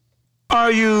Are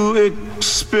you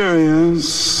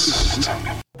experienced?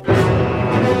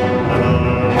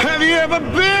 Have you ever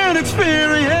been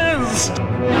experienced?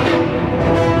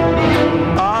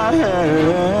 I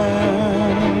have.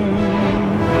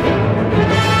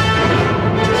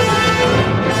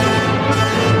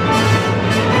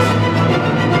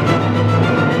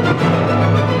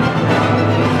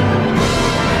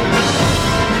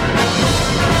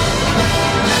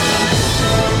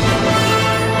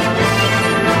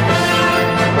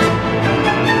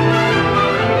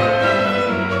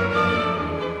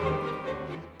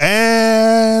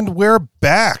 And we're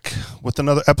back with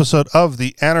another episode of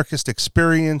the Anarchist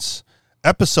Experience,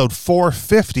 episode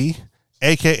 450,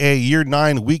 aka year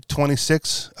 9, week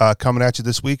 26, coming at you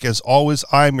this week. As always,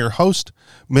 I'm your host,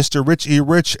 Mr. Rich E.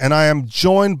 Rich, and I am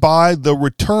joined by the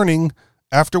returning,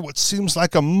 after what seems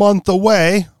like a month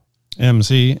away,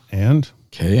 MC and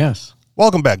KS.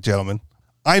 Welcome back, gentlemen.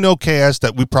 I know, KS,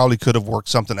 that we probably could have worked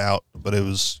something out, but it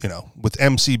was, with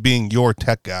MC being your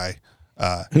tech guy,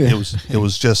 it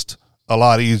was just a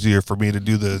lot easier for me to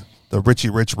do the Richie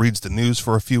Rich reads the news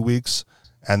for a few weeks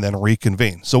and then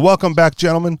reconvene. So welcome back,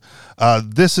 gentlemen.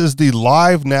 This is the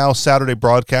live now Saturday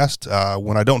broadcast.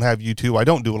 When I don't have you two, I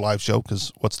don't do a live show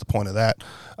because what's the point of that?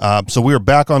 So we are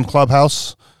back on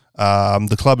Clubhouse.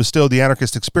 The club is still the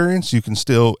Anarchist Experience. You can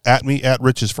still at me at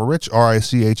Riches for Rich,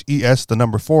 RICHES, the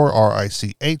number 4,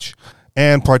 RICH,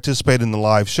 and participate in the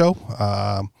live show.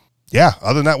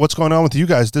 Other than that, what's going on with you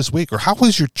guys this week? Or how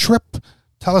was your trip?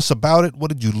 Tell us about it. What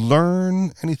did you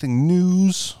learn? Anything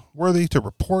newsworthy to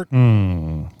report?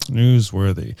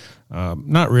 Newsworthy.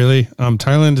 Not really.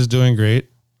 Thailand is doing great.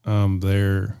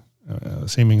 They're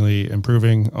seemingly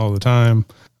improving all the time.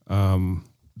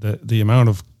 The amount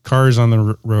of cars on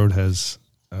the road has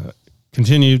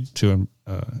continued to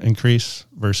increase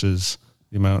versus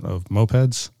the amount of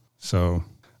mopeds. So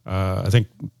I think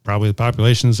probably the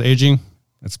population is aging.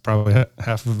 It's probably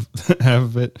half of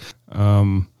it.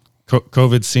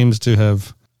 COVID seems to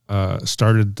have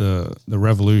started the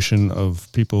revolution of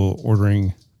people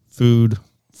ordering food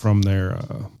from their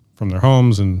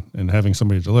homes and having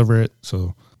somebody deliver it.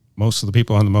 So most of the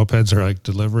people on the mopeds are like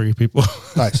delivery people.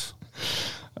 Nice.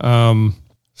 Real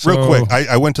quick,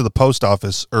 I went to the post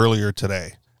office earlier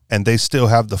today, and they still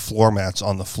have the floor mats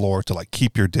on the floor to like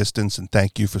keep your distance and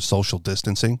thank you for social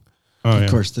distancing.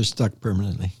 Of course, they're stuck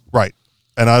permanently. Right.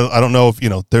 And I don't know if,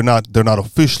 they're not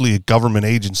officially a government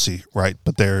agency, right?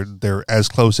 But they're as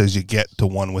close as you get to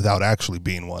one without actually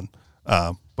being one.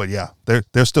 But yeah,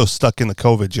 they're still stuck in the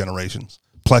COVID generations.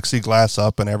 Plexiglass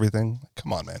up and everything.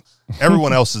 Come on, man.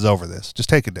 Everyone else is over this. Just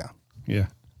take it down. Yeah.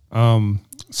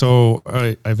 So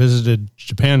I visited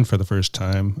Japan for the first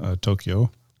time, Tokyo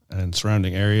and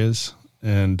surrounding areas.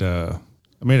 And I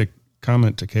made a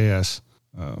comment to KS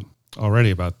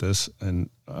already about this. And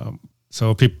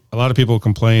so a lot of people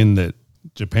complain that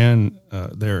Japan,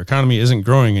 their economy isn't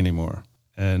growing anymore.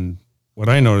 And what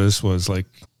I noticed was like,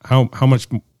 how much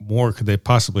more could they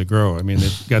possibly grow? I mean,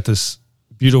 they've got this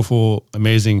beautiful,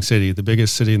 amazing city, the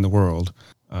biggest city in the world.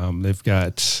 They've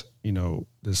got,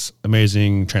 this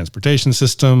amazing transportation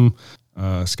system,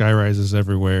 sky rises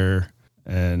everywhere,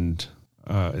 and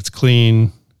it's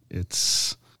clean,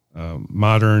 it's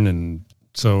modern. And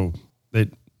so they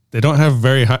don't have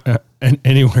very high,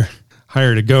 anywhere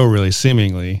higher to go, really,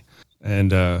 seemingly.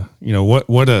 And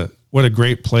what a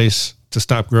great place to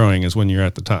stop growing is when you're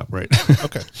at the top, right?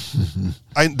 Okay.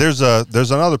 There's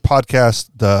another podcast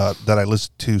that I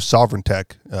listen to, Sovereign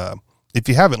Tech. If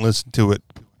you haven't listened to it,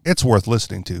 it's worth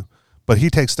listening to. But he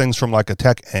takes things from like a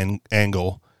tech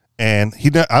angle, and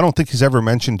I don't think he's ever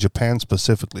mentioned Japan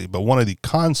specifically. But one of the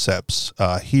concepts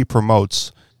he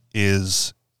promotes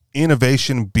is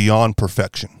innovation beyond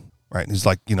perfection. Right. And he's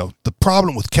like, the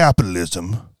problem with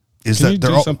capitalism is Can that you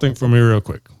they're do something for me real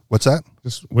quick? What's that?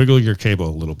 Just wiggle your cable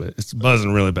a little bit. It's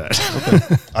buzzing really bad.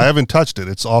 Okay. I haven't touched it.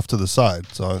 It's off to the side.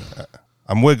 So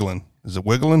I'm wiggling. Is it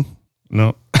wiggling?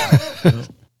 No.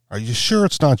 Are you sure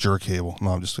it's not your cable?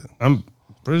 No, I'm just kidding. I'm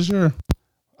pretty sure.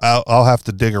 I'll have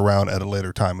to dig around at a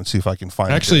later time and see if I can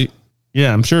find it. Actually,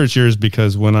 yeah, I'm sure it's yours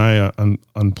because when I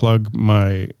unplug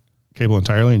my cable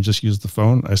entirely and just use the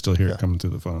phone, I still hear it coming through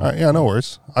the phone. Yeah, no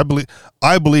worries. I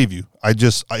believe you.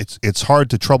 It's hard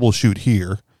to troubleshoot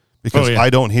here because I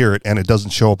don't hear it and it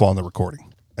doesn't show up on the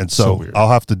recording. And so I'll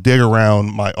have to dig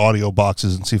around my audio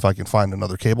boxes and see if I can find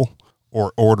another cable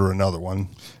or order another one.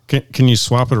 Can you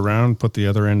swap it around, put the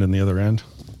other end in the other end?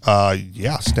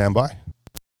 Yeah, stand by.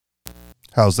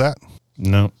 How's that?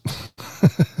 No.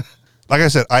 Like I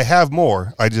said, I have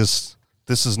more. This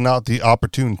is not the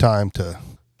opportune time to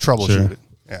troubleshoot it.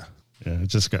 Yeah. Yeah, it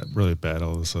just got really bad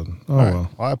all of a sudden. Oh, right. well.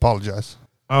 I apologize.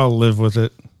 I'll live with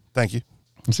it. Thank you.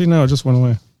 And see, now it just went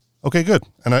away. Okay, good.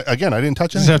 And I didn't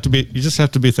touch You anything. just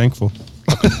have to be thankful.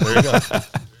 There you go.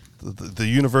 The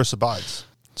universe abides.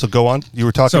 So go on. You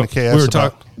were talking to KS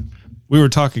we were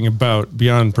talking about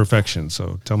beyond perfection.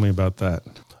 So tell me about that.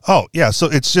 Oh yeah. So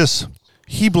it's just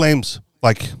he blames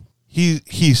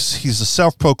he's a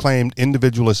self-proclaimed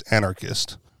individualist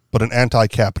anarchist, but an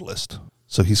anti-capitalist.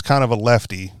 So he's kind of a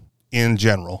lefty in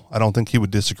general. I don't think he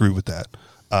would disagree with that.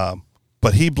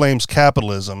 But he blames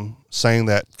capitalism, saying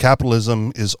that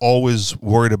capitalism is always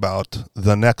worried about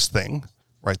the next thing,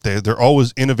 right? They're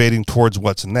always innovating towards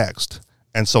what's next.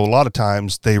 And so a lot of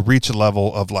times they reach a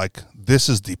level of like, this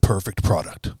is the perfect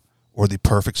product or the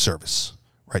perfect service,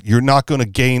 right? You're not going to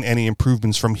gain any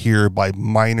improvements from here by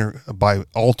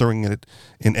altering it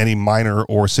in any minor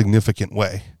or significant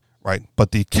way, right?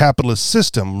 But the capitalist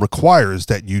system requires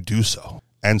that you do so.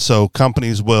 And so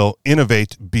companies will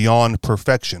innovate beyond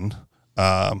perfection.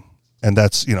 And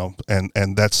that's,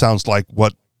 and that sounds like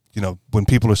what, when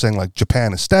people are saying like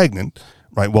Japan is stagnant,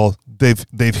 right? Well,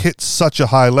 they've hit such a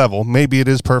high level. Maybe it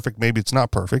is perfect. Maybe it's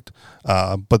not perfect.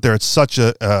 But they're at such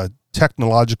a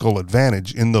technological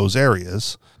advantage in those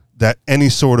areas that any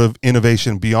sort of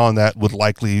innovation beyond that would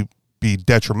likely be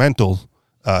detrimental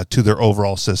to their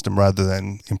overall system rather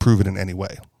than improve it in any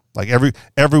way. Like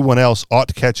everyone else ought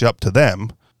to catch up to them,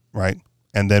 right?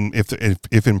 And then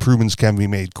if improvements can be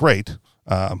made, great.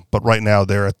 But right now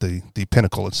they're at the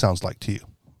pinnacle, it sounds like to you.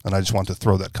 And I just want to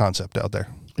throw that concept out there.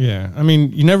 Yeah. I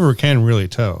mean, you never can really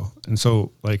tell. And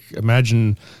so like,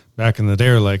 imagine back in the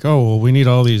day, like, oh, well, we need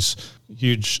all these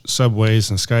huge subways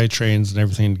and sky trains and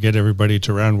everything to get everybody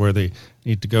to around where they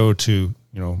need to go to,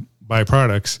 buy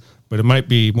products, but it might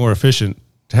be more efficient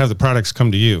to have the products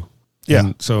come to you. Yeah.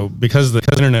 And so because of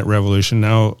the internet revolution,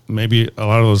 now maybe a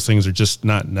lot of those things are just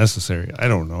not necessary. I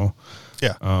don't know.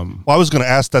 Yeah. Well, I was going to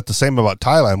ask that the same about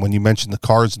Thailand when you mentioned the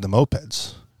cars and the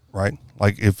mopeds, right?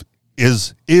 Like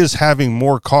is having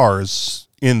more cars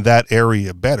in that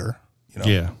area better,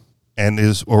 Yeah. And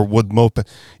would moped,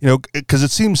 because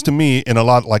it seems to me in a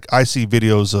lot, like I see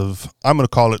videos of, I'm going to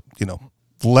call it,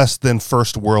 less than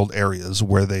first world areas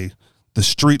where the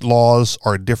street laws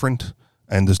are different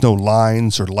and there's no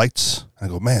lines or lights. I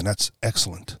go, man, that's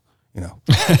excellent.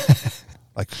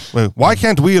 Like, why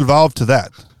can't we evolve to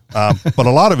that? But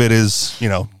a lot of it is,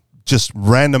 just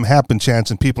random happen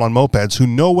chance and people on mopeds who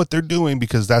know what they're doing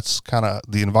because that's kind of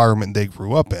the environment they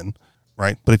grew up in,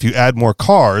 right? But if you add more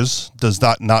cars, does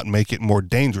that not make it more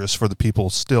dangerous for the people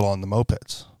still on the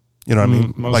mopeds? You know what I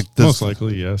mean? Most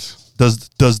likely, yes. Does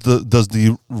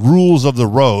the rules of the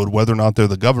road, whether or not they're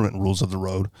the government rules of the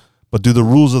road, but do the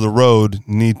rules of the road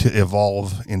need to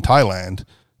evolve in Thailand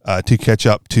to catch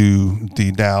up to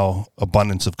the now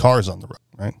abundance of cars on the road,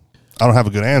 right? I don't have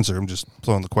a good answer. I'm just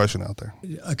throwing the question out there.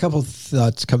 A couple of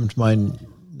thoughts come to mind,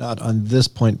 not on this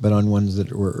point, but on ones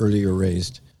that were earlier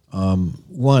raised.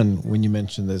 One, when you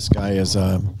mentioned this guy as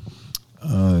a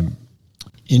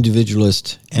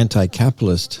individualist,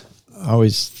 anti-capitalist, I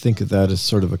always think of that as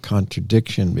sort of a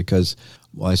contradiction because,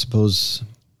 well, I suppose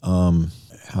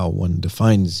how one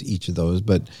defines each of those,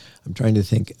 but I'm trying to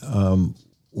think,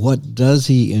 what does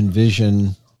he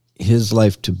envision his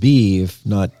life to be if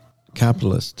not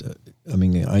capitalist? I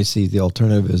mean, I see the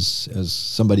alternative as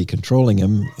somebody controlling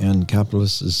him, and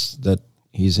capitalist is that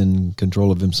he's in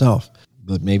control of himself.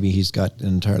 But maybe he's got an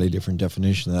entirely different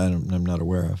definition that I'm not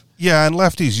aware of. Yeah, and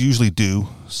lefties usually do.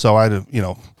 So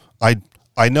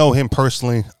I know him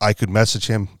personally. I could message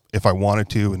him if I wanted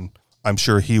to, and I'm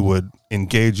sure he would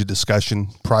engage a discussion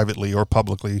privately or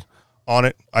publicly on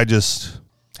it. I just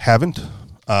haven't.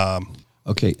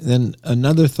 Okay, then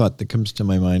another thought that comes to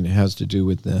my mind has to do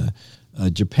with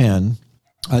Japan.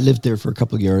 I lived there for a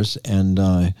couple of years, and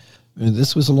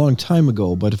this was a long time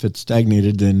ago, but if it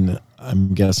stagnated, then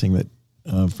I'm guessing that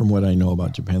from what I know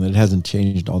about Japan, that it hasn't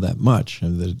changed all that much,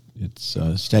 and that it's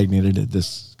stagnated at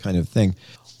this kind of thing.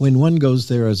 When one goes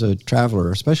there as a traveler,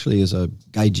 especially as a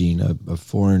gaijin, a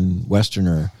foreign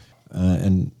Westerner,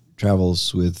 and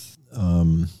travels with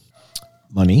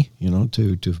money,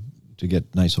 to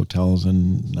get nice hotels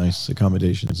and nice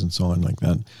accommodations and so on like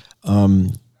that.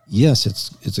 Yes,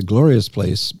 it's a glorious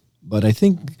place, but I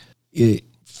think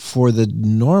for the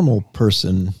normal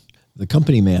person, the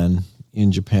company man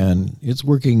in Japan, it's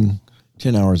working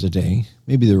 10 hours a day.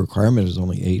 Maybe the requirement is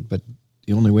only 8, but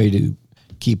the only way to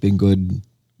keep in good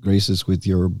graces with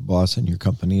your boss and your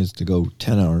company is to go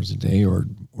 10 hours a day or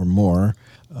more.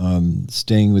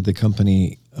 Staying with the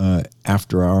company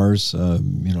after hours,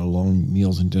 long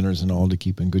meals and dinners and all to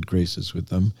keep in good graces with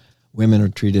them. Women are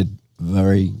treated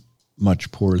very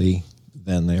much poorly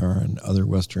than they are in other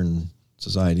Western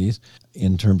societies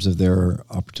in terms of their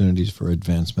opportunities for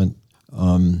advancement.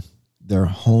 Their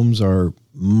homes are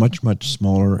much, much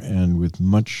smaller and with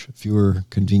much fewer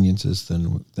conveniences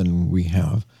than we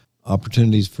have.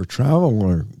 Opportunities for travel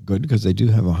are good because they do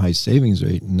have a high savings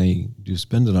rate and they do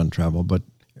spend it on travel. But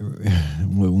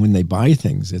when they buy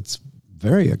things, it's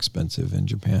very expensive in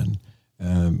Japan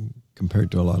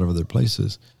compared to a lot of other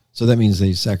places. So that means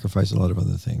they sacrifice a lot of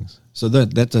other things. So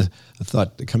that's a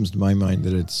thought that comes to my mind,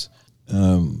 that it's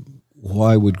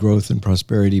why would growth and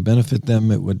prosperity benefit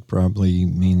them? It would probably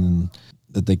mean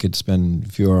that they could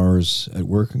spend fewer hours at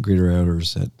work and greater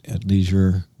hours at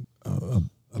leisure,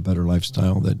 a better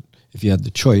lifestyle. That if you had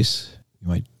the choice,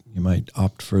 you might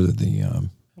opt for the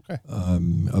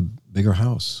a bigger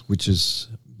house, which is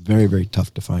very, very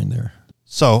tough to find there.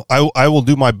 So I will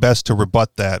do my best to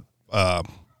rebut that. I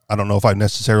don't know if I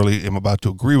necessarily am about to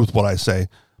agree with what I say,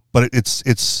 but it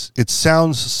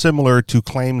sounds similar to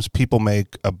claims people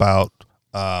make about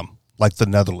like the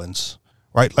Netherlands,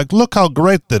 right? Like, look how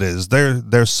great that is.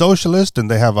 They're socialist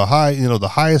and they have the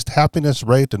highest happiness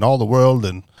rate in all the world,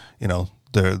 and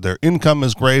their income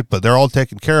is great, but they're all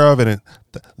taken care of, and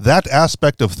that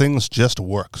aspect of things just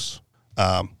works.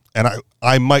 And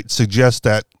I might suggest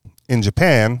that in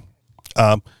Japan,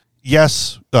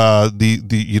 yes, the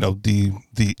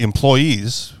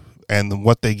employees and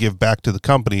what they give back to the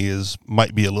company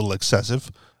might be a little excessive.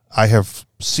 I have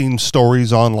seen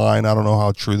stories online, I don't know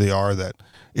how true they are, that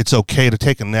it's okay to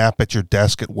take a nap at your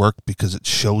desk at work because it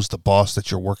shows the boss that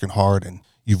you're working hard and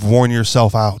you've worn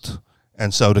yourself out.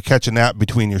 And so to catch a nap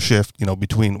between your shift,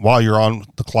 between while you're on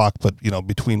the clock, but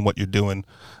between what you're doing,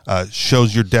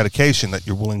 shows your dedication that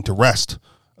you're willing to rest,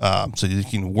 so you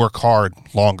can work hard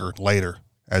longer later,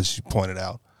 as you pointed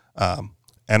out.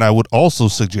 And I would also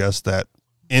suggest that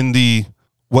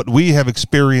what we have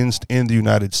experienced in the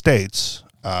United States,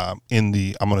 I'm going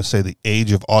to say the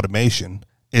age of automation,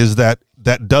 is that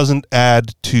doesn't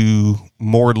add to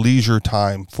more leisure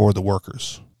time for the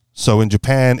workers. So in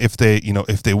Japan, if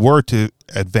they were to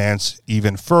advance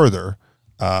even further,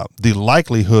 the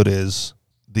likelihood is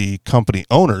the company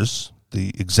owners,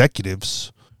 the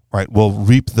executives, right, will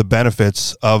reap the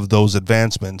benefits of those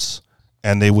advancements,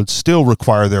 and they would still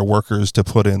require their workers to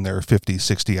put in their 50,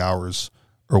 60 hours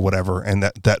or whatever, and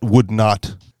that would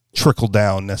not trickle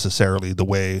down necessarily the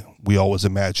way we always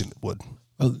imagined it would.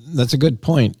 Well, that's a good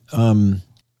point.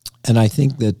 And I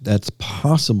think that's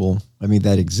possible. I mean,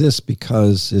 that exists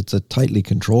because it's a tightly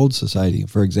controlled society.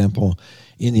 For example,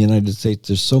 in the United States,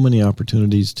 there's so many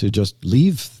opportunities to just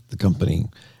leave the company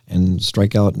and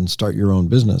strike out and start your own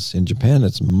business. In Japan,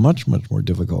 it's much, much more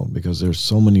difficult because there's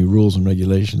so many rules and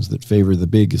regulations that favor the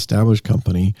big established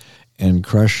company and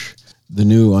crush the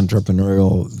new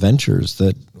entrepreneurial ventures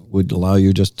that would allow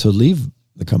you just to leave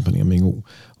the company. I mean,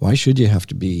 why should you have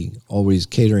to be always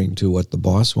catering to what the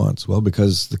boss wants? Well,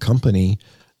 because the company,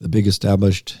 the big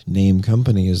established name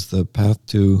company, is the path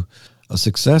to a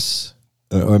success.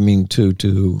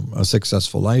 To a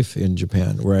successful life in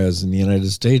Japan. Whereas in the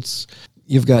United States,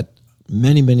 you've got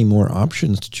many, many more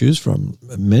options to choose from,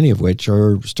 many of which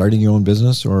are starting your own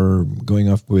business or going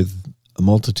off with a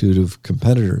multitude of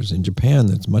competitors. In Japan,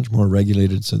 that's much more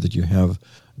regulated so that you have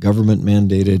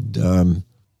government-mandated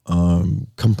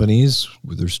companies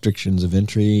with restrictions of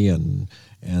entry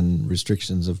and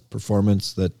restrictions of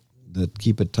performance that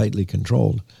keep it tightly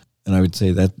controlled. And I would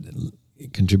say that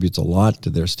it contributes a lot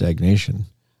to their stagnation.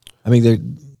 I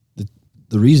mean,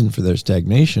 the reason for their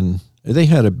stagnation, they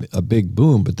had a big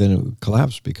boom, but then it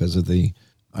collapsed because of their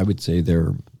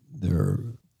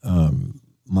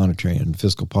monetary and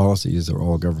fiscal policies are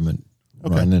all government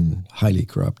run and highly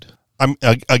corrupt.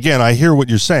 I hear what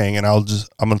you're saying, and I'm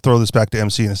going to throw this back to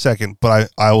MC in a second,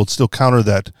 but I will still counter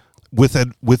that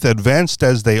with advanced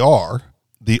as they are,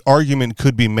 the argument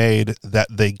could be made that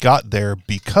they got there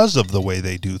because of the way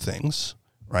they do things,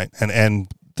 right? And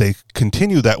they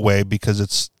continue that way because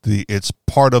it's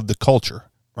part of the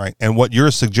culture, right? And what you're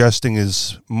suggesting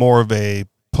is more of a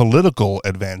political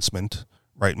advancement,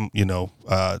 right?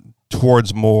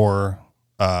 Towards more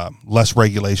less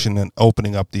regulation and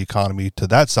opening up the economy to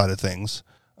that side of things.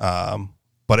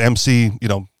 But MC,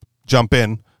 jump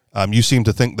in. You seem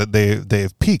to think that they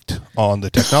have peaked on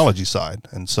the technology side,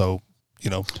 and so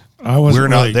we're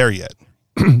not there yet.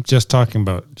 Just talking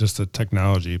about just the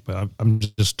technology, but I'm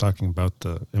just talking about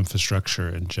the infrastructure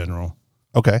in general.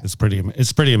 Okay, it's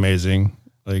pretty amazing.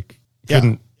 Like,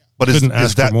 but is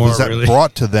that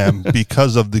brought to them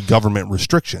because of the government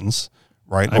restrictions,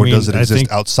 right? Does it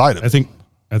exist outside of it?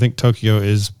 I think Tokyo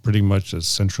is pretty much a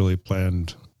centrally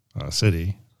planned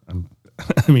city.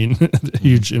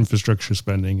 Huge infrastructure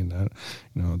spending, and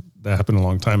that happened a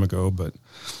long time ago. But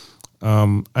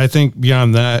I think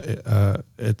beyond that,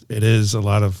 it is a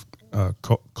lot of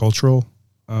cultural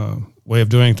way of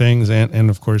doing things, and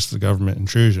of course the government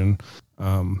intrusion.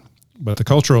 But the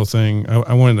cultural thing,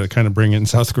 I wanted to kind of bring in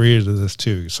South Korea to this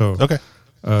too. So, Okay.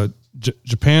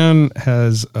 Japan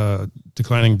has a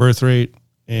declining birth rate,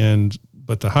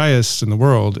 but the highest in the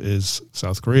world is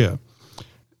South Korea.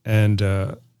 And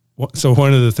so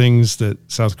one of the things that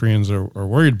South Koreans are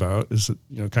worried about is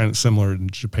that, kind of similar in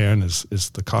Japan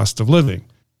is the cost of living.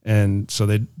 And so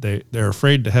they're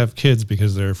afraid to have kids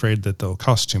because they're afraid that they'll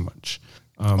cost too much.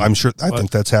 I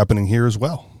think that's happening here as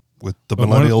well with the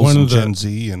millennials and Gen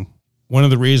Z. And one of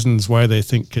the reasons why they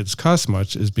think kids cost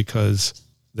much is because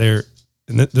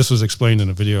this was explained in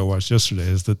a video I watched yesterday,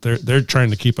 is that they're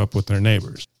trying to keep up with their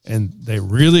neighbors, and they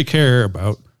really care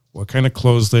about what kind of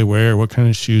clothes they wear, what kind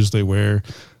of shoes they wear,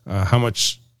 how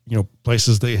much,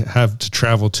 places they have to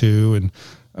travel to and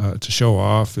to show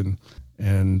off. And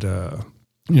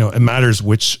it matters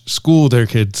which school their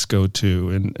kids go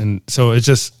to. And so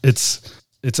it's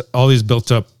all these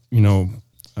built up,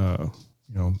 I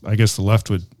guess the left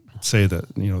would say that,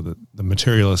 the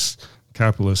materialist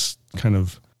capitalist kind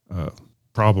of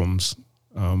problems.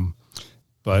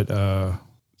 But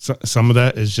some of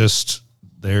that is just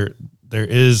there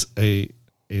is a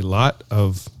lot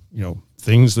of,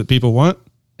 things that people want,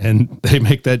 and they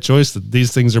make that choice that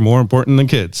these things are more important than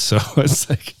kids. So it's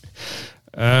like,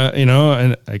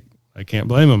 and I can't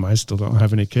blame them. I still don't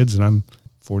have any kids, and I'm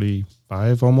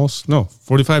 45 almost. No,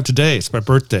 45 today. It's my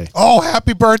birthday. oh,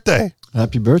 happy birthday.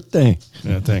 Happy birthday.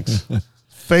 Yeah, thanks.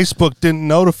 Facebook didn't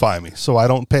notify me, so I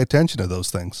don't pay attention to those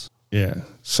things. Yeah.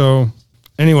 So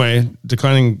anyway,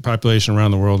 declining population around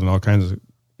the world in all kinds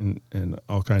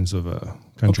of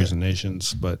countries and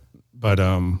nations, but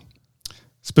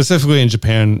specifically in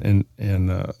Japan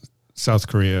and South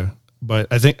Korea. But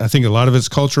I think a lot of it's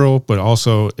cultural, but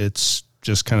also it's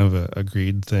just kind of a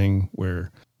greed thing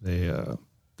where they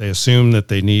assume that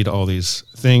they need all these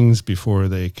things before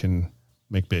they can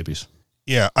make babies.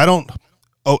 Yeah,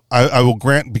 I will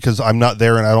grant, because I'm not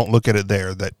there and I don't look at it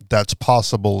there, that's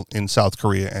possible in South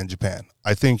Korea and Japan.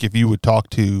 I think if you would talk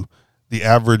to the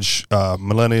average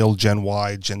millennial, Gen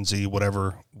Y, Gen Z,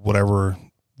 whatever we're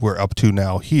up to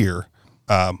now here,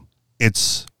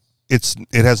 it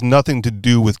has nothing to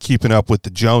do with keeping up with the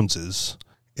Joneses.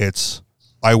 It's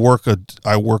I work a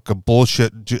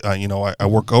bullshit. I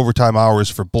work overtime hours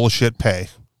for bullshit pay,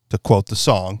 to quote the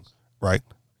song, right?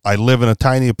 I live in a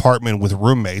tiny apartment with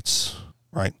roommates,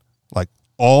 right? Like,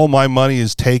 all my money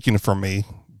is taken from me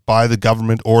by the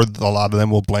government, or a lot of them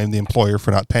will blame the employer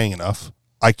for not paying enough.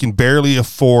 I can barely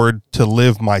afford to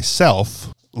live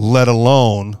myself, let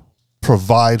alone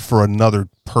provide for another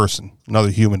person,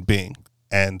 another human being.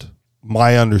 And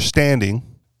my understanding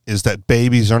is that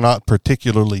babies are not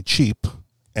particularly cheap,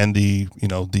 and the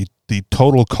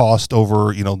total cost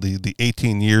over, the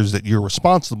 18 years that you're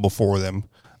responsible for them,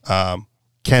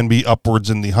 can be upwards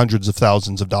in the hundreds of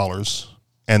thousands of dollars.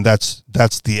 And that's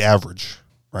the average,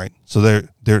 right? So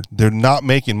they're not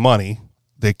making money.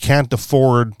 They can't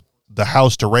afford the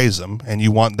house to raise them, and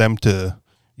you want them to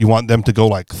go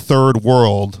like third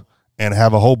world and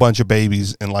have a whole bunch of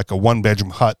babies in like a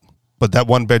 1-bedroom hut. But that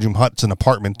 1-bedroom hut's an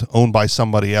apartment owned by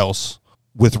somebody else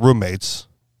with roommates,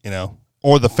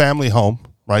 or the family home,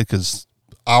 right? Because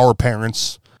our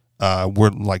parents were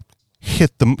like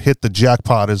hit the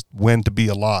jackpot as when to be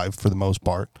alive for the most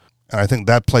part. And I think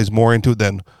that plays more into it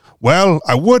than, well,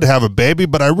 I would have a baby,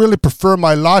 but I really prefer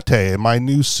my latte and my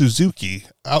new Suzuki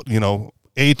out,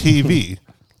 ATV.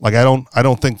 Like, I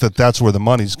don't think that's where the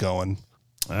money's going.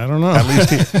 I don't know.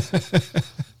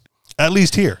 At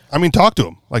least here. I mean, talk to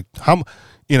them. Like, how,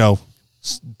 the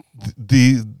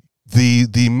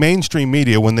mainstream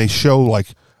media, when they show like,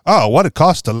 oh, what it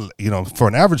costs to, for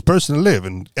an average person to live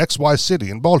in XY city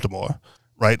in Baltimore,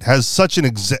 right, has such an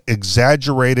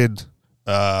exaggerated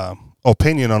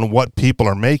opinion on what people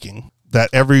are making that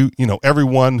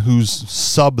everyone who's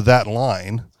sub that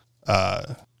line,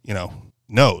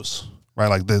 knows, right?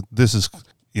 Like, this is,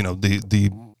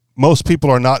 the most people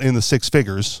are not in the six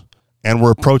figures, and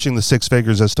we're approaching the six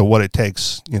figures as to what it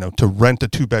takes, to rent a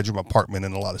 2-bedroom apartment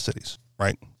in a lot of cities,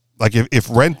 right? Like, if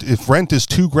rent is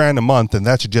 $2,000 a month, and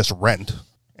that's just rent,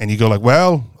 and you go like,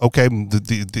 well, okay,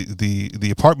 the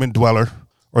apartment dweller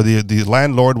or the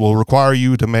landlord will require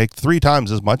you to make 3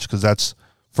 times as much, because that's,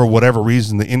 for whatever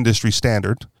reason, the industry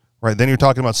standard, right? Then you're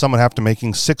talking about someone have to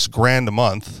making $6,000 a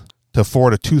month to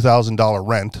afford a $2,000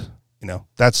 rent.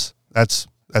 That's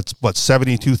what,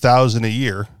 $72,000 a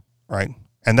year, right?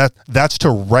 And that's to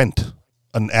rent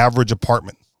an average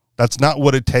apartment. That's not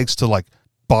what it takes to like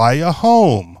buy a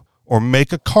home or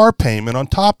make a car payment on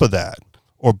top of that,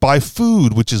 or buy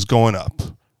food, which is going up,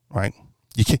 right?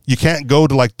 You can't go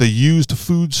to like the used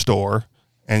food store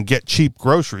and get cheap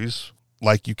groceries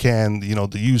like you can,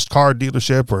 the used car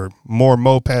dealership or more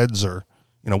mopeds or,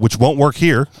 which won't work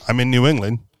here. I'm in New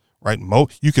England, right?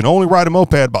 You can only ride a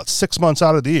moped about 6 months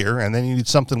out of the year, and then you need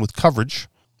something with coverage,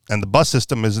 and the bus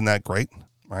system isn't that great,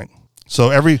 right?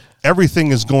 So everything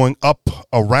is going up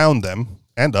around them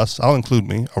and us. I'll include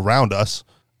me around us,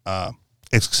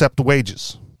 except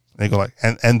wages. They go like,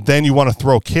 and then you want to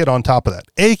throw a kid on top of that,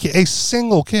 a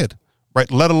single kid, right?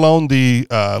 Let alone the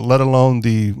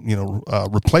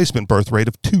replacement birth rate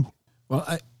of 2.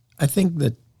 Well, I think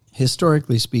that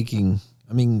historically speaking,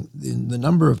 I mean, the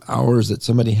number of hours that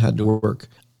somebody had to work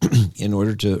in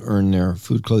order to earn their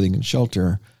food, clothing, and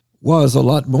shelter was a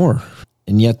lot more,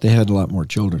 and yet they had a lot more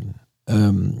children.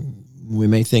 We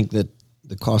may think that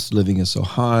the cost of living is so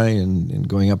high and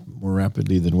going up more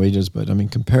rapidly than wages, but I mean,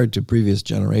 compared to previous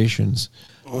generations,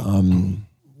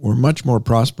 we're much more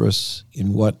prosperous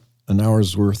in what an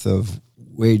hour's worth of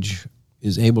wage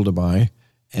is able to buy,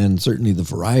 and certainly the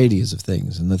varieties of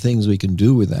things and the things we can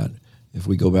do with that. If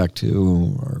we go back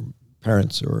to our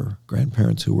parents or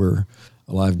grandparents who were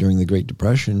alive during the Great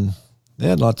Depression, they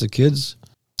had lots of kids,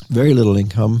 very little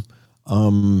income.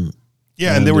 And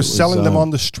they were selling them on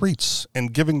the streets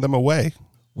and giving them away.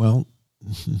 Well,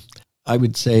 I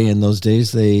would say in those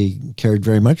days they cared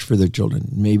very much for their children.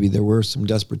 Maybe there were some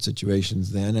desperate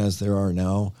situations then, as there are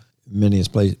now, many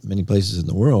places in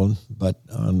the world. But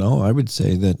no, I would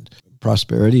say that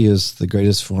prosperity is the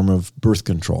greatest form of birth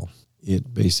control.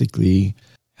 It basically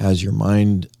has your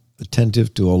mind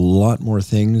attentive to a lot more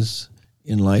things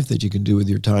in life that you can do with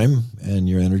your time and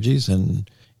your energies, and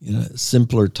in a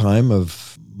simpler time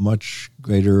of much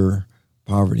greater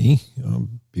poverty,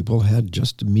 people had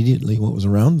just immediately what was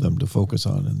around them to focus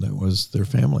on, and that was their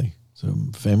family. So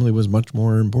family was much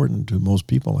more important to most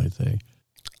people, I think.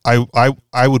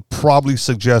 I would probably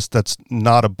suggest that's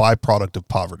not a byproduct of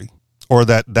poverty, or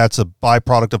that's a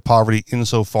byproduct of poverty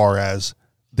insofar as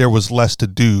there was less to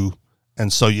do,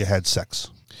 and so you had sex.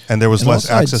 And there was less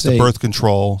access to birth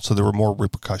control, so there were more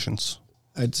repercussions.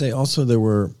 I'd say also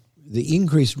the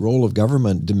increased role of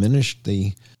government diminished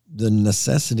the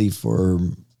necessity for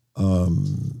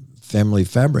family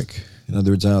fabric. In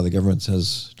other words, the government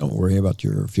says, don't worry about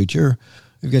your future.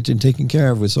 We've got you taken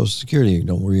care of with Social Security.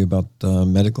 Don't worry about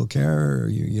medical care.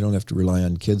 You don't have to rely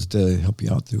on kids to help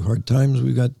you out through hard times.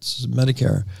 We've got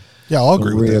Medicare. Yeah, I'll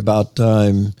agree with that. Don't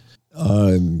worry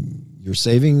about your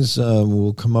savings.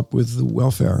 Will come up with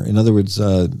welfare. In other words,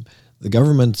 the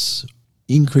government's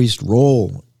increased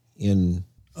role in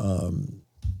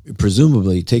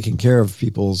presumably taking care of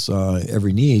people's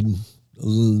every need,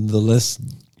 the less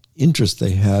interest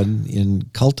they had in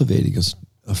cultivating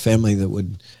a family that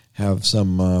would have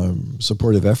some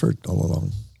supportive effort all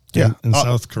along. Yeah. In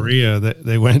South Korea,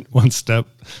 they went one step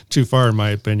too far, in my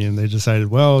opinion. They decided,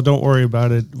 well, don't worry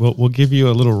about it. We'll give you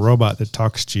a little robot that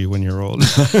talks to you when you're old.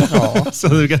 So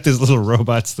they've got these little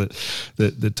robots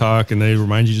that talk, and they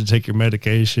remind you to take your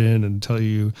medication and tell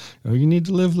you, you need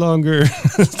to live longer.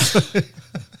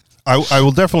 I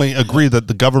will definitely agree that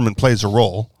the government plays a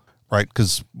role, right?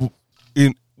 Because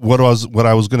what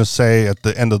I was going to say at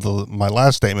the end of my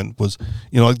last statement was,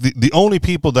 the only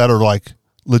people that are like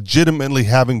legitimately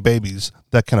having babies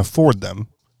that can afford them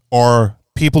are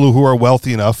people who are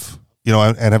wealthy enough,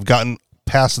 and have gotten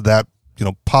past that,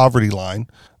 poverty line,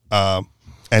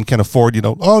 and can afford,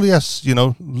 oh yes,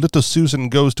 little Susan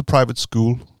goes to private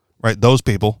school, right? Those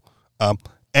people,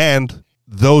 and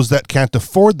those that can't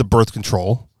afford the birth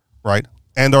control, right?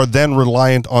 And are then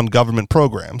reliant on government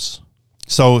programs.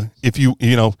 So if you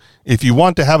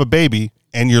want to have a baby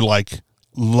and you're like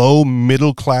low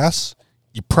middle class,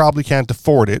 you probably can't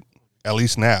afford it, at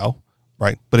least now,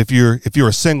 right? But if you're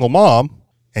a single mom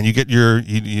and you get your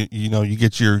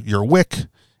WIC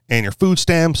and your food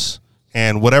stamps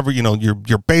and whatever,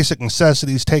 your basic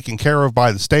necessities taken care of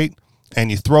by the state,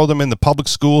 and you throw them in the public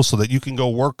school so that you can go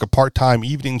work a part-time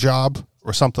evening job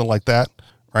or something like that,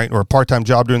 right? Or a part-time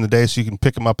job during the day so you can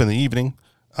pick them up in the evening,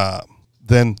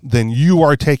 then you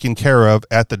are taken care of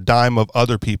at the dime of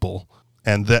other people.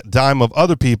 And that dime of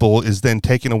other people is then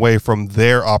taken away from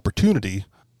their opportunity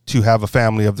to have a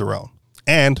family of their own.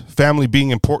 And family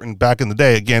being important back in the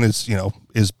day, again, is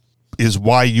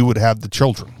why you would have the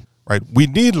children, right? We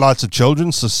need lots of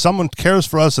children so someone cares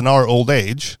for us in our old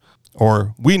age,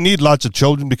 or we need lots of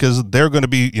children because they're going to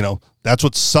be, that's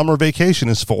what summer vacation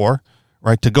is for,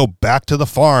 right? To go back to the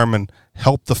farm and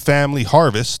help the family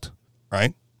harvest,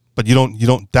 right? But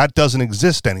that doesn't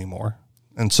exist anymore.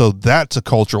 And so that's a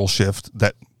cultural shift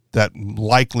that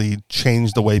likely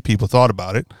changed the way people thought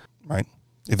about it, right?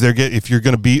 If you're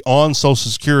going to be on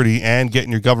Social Security and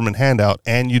getting your government handout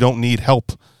and you don't need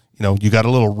help, you got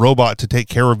a little robot to take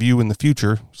care of you in the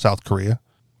future, South Korea.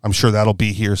 I'm sure that'll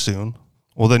be here soon.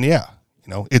 Well, then, yeah,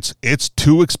 it's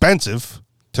too expensive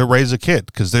to raise a kid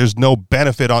because there's no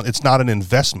benefit it's not an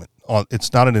investment.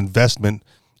 It's not an investment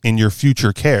in your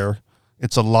future care.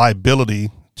 It's a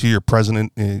liability to your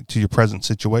present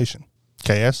situation.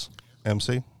 KS,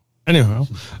 MC. Anyhow,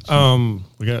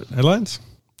 we got headlines.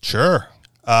 Sure.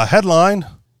 Headline: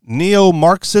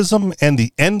 Neo-Marxism and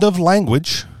the End of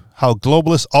Language. How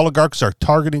globalist oligarchs are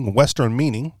targeting Western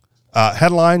meaning.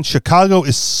 Headline: Chicago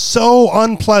is so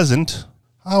unpleasant.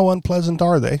 How unpleasant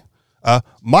are they?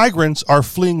 Migrants are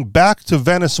fleeing back to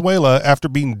Venezuela after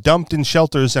being dumped in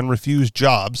shelters and refused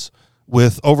jobs,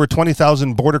 with over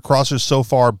 20,000 border crossers so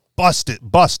far bust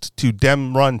to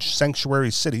Dem-run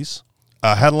sanctuary cities.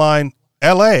 Headline: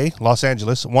 L.A., Los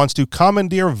Angeles, wants to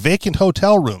commandeer vacant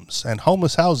hotel rooms and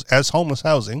homeless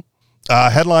housing.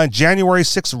 Headline: January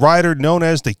 6th rioter known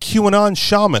as the QAnon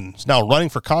Shaman is now running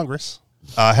for Congress.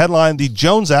 Headline: The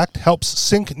Jones Act helps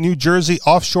sink New Jersey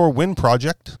offshore wind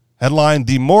project. Headline: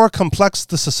 The more complex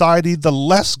the society, the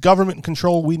less government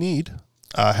control we need.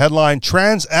 Headline: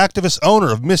 Trans activist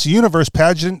owner of Miss Universe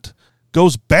pageant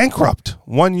goes bankrupt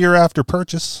 1 year after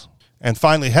purchase. And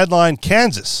finally, headline: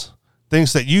 Kansas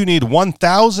thinks that you need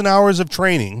 1,000 hours of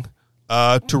training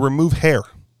to remove hair.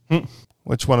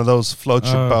 Which one of those floats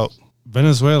your boat?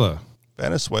 Venezuela.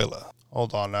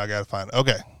 Hold on, now I got to find it.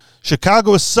 Okay.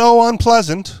 Chicago is so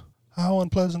unpleasant. How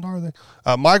unpleasant are they?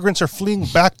 Migrants are fleeing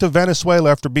back to Venezuela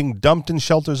after being dumped in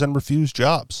shelters and refused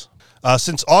jobs.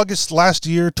 Since August last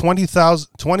year,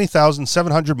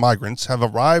 20,700 migrants have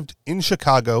arrived in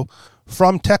Chicago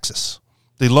from Texas.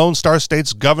 The Lone Star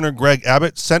State's Governor Greg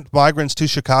Abbott sent migrants to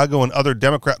Chicago and other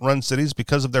Democrat-run cities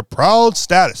because of their proud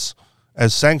status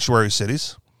as sanctuary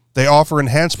cities. They offer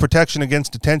enhanced protection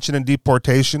against detention and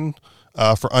deportation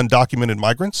for undocumented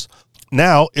migrants.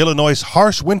 Now, Illinois'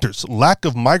 harsh winters, lack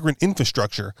of migrant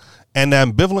infrastructure, and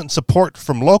ambivalent support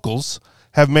from locals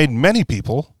have made many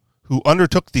people who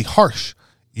undertook the harsh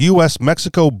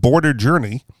U.S.-Mexico border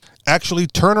journey actually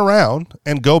turn around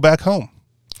and go back home.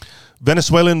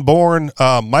 Venezuelan-born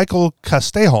Michael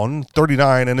Castellon,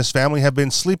 39, and his family have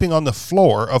been sleeping on the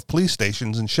floor of police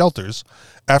stations and shelters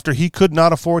after he could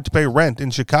not afford to pay rent in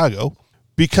Chicago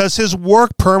because his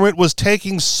work permit was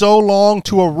taking so long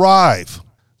to arrive.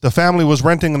 The family was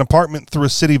renting an apartment through a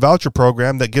city voucher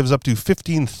program that gives up to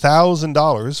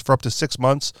 $15,000 for up to 6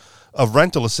 months of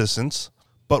rental assistance,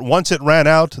 but once it ran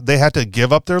out, they had to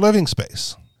give up their living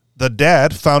space. The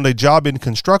dad found a job in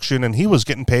construction and he was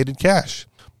getting paid in cash,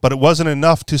 but it wasn't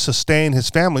enough to sustain his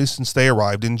family since they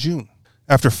arrived in June.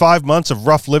 After 5 months of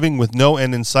rough living with no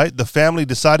end in sight, the family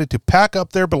decided to pack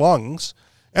up their belongings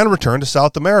and return to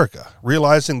South America,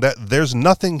 realizing that there's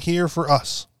nothing here for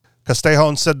us.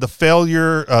 Castellon said the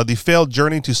failed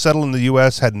journey to settle in the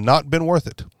U.S. had not been worth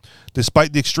it,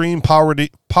 despite the extreme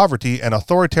poverty and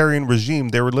authoritarian regime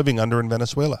they were living under in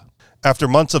Venezuela. After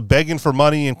months of begging for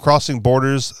money and crossing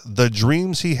borders, the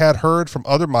dreams he had heard from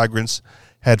other migrants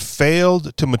had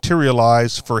failed to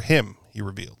materialize for him, he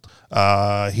revealed.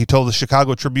 He told the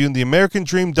Chicago Tribune, "The American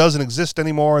dream doesn't exist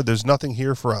anymore. There's nothing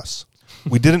here for us.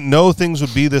 We didn't know things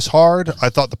would be this hard. I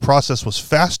thought the process was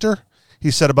faster," he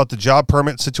said about the job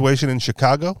permit situation in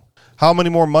Chicago. "How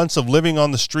many more months of living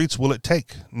on the streets will it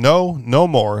take? No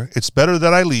more. It's better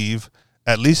that I leave.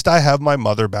 At least I have my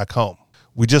mother back home.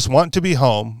 We just want to be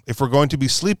home. If we're going to be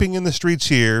sleeping in the streets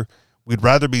here, we'd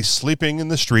rather be sleeping in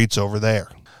the streets over there."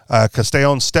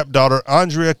 Castellon's stepdaughter,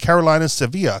 Andrea Carolina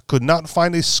Sevilla, could not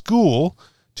find a school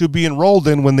to be enrolled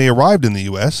in when they arrived in the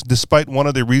U.S., despite one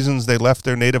of the reasons they left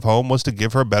their native home was to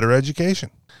give her a better education.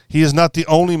 He is not the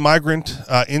only migrant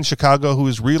in Chicago who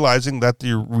is realizing that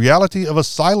the reality of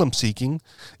asylum seeking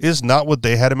is not what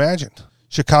they had imagined.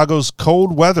 Chicago's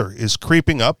cold weather is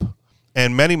creeping up,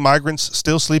 and many migrants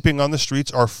still sleeping on the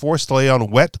streets are forced to lay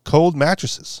on wet, cold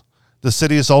mattresses. The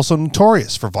city is also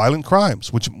notorious for violent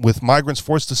crimes, which, with migrants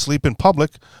forced to sleep in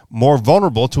public, more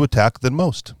vulnerable to attack than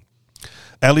most.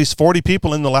 At least 40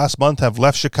 people in the last month have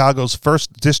left Chicago's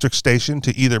 1st District Station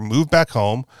to either move back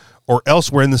home or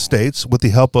elsewhere in the states with the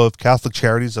help of Catholic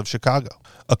Charities of Chicago.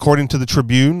 According to the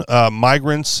Tribune,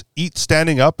 migrants eat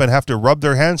standing up and have to rub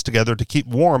their hands together to keep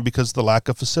warm because of the lack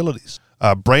of facilities.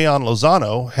 Brayon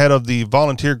Lozano, head of the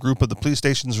volunteer group of the police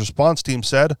station's response team,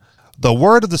 said, "The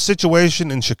word of the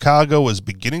situation in Chicago is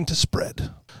beginning to spread."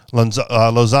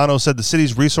 Lozano said the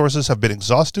city's resources have been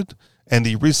exhausted, and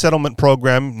the resettlement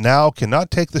program now cannot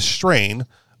take the strain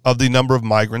of the number of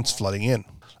migrants flooding in.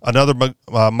 Another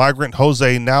migrant,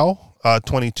 Jose Now,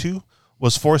 22,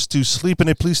 was forced to sleep in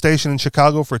a police station in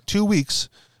Chicago for 2 weeks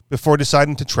before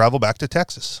deciding to travel back to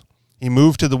Texas. He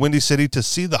moved to the Windy City to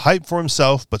see the hype for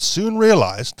himself, but soon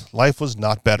realized life was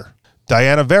not better.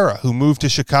 Diana Vera, who moved to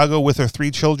Chicago with her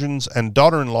 3 children and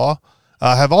daughter-in-law,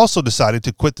 have also decided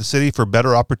to quit the city for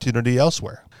better opportunity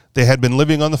elsewhere. They had been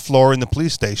living on the floor in the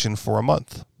police station for a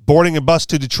month. Boarding a bus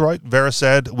to Detroit, Vera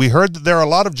said, "We heard that there are a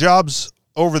lot of jobs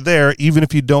over there, even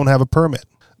if you don't have a permit.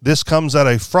 This comes at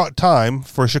a fraught time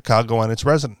for Chicago and its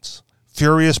residents."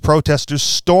 Furious protesters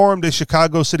stormed a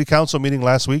Chicago City Council meeting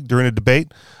last week during a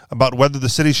debate about whether the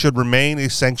city should remain a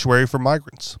sanctuary for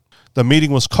migrants. The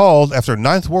meeting was called after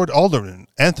Ninth Ward Alderman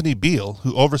Anthony Beale,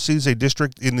 who oversees a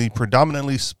district in the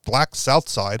predominantly black South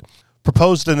Side,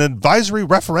 proposed an advisory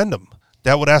referendum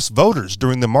that would ask voters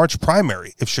during the March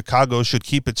primary if Chicago should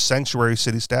keep its sanctuary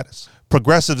city status.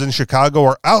 Progressives in Chicago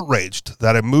are outraged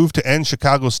that a move to end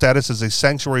Chicago's status as a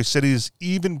sanctuary city is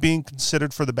even being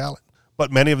considered for the ballot.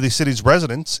 But many of the city's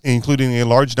residents, including a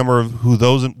large number of who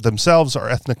those themselves are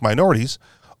ethnic minorities,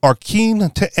 are keen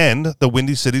to end the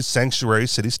Windy City's sanctuary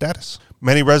city status.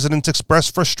 Many residents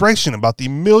expressed frustration about the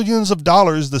millions of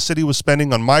dollars the city was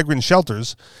spending on migrant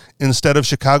shelters instead of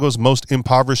Chicago's most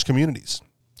impoverished communities.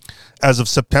 As of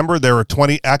September, there are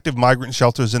 20 active migrant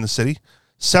shelters in the city.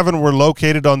 7 were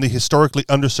located on the historically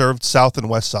underserved south and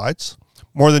west sides.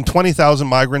 More than 20,000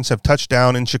 migrants have touched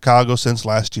down in Chicago since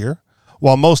last year.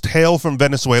 While most hail from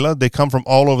Venezuela, they come from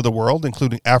all over the world,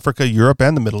 including Africa, Europe,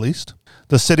 and the Middle East.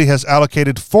 The city has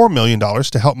allocated $4 million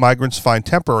to help migrants find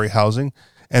temporary housing,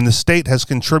 and the state has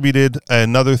contributed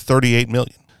another $38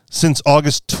 million. Since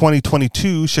August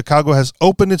 2022, Chicago has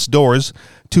opened its doors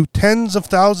to tens of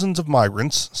thousands of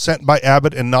migrants sent by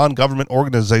Abbott and non-government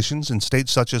organizations in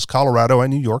states such as Colorado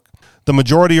and New York. The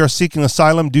majority are seeking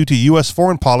asylum due to U.S.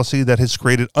 foreign policy that has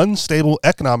created unstable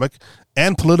economic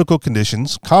and political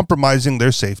conditions, compromising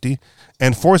their safety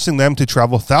and forcing them to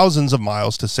travel thousands of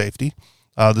miles to safety,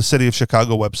 the City of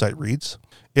Chicago website reads.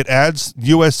 It adds,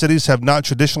 U.S. cities have not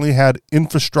traditionally had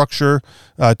infrastructure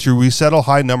to resettle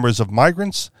high numbers of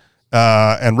migrants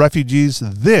and refugees.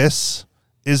 This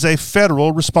is a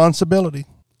federal responsibility.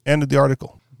 End of the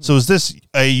article. So is this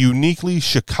a uniquely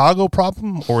Chicago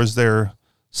problem, or is there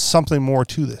something more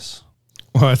to this?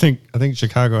 Well, I think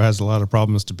Chicago has a lot of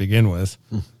problems to begin with,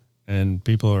 and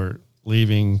people are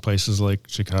leaving places like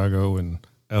Chicago and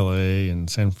L.A. and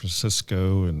San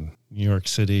Francisco and New York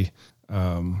City.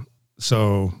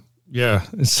 So, yeah,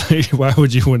 it's, why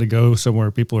would you want to go somewhere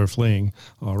people are fleeing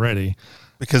already?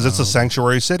 Because it's a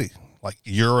sanctuary city. Like,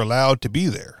 you're allowed to be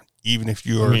there, even if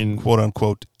you're, quote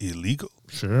unquote, illegal.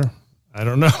 Sure. I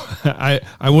don't know.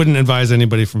 I wouldn't advise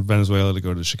anybody from Venezuela to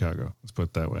go to Chicago. Let's put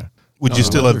it that way. Would you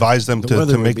still advise them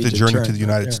to make the journey to the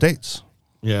United States?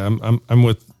 Yeah, I'm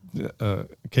with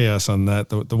Chaos on that.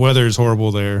 The weather is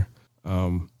horrible there.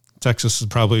 Texas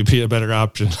would probably be a better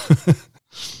option.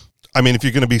 I mean, if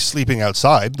you're going to be sleeping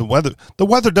outside, the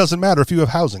weather doesn't matter if you have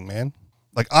housing, man.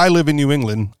 Like, I live in New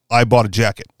England. I bought a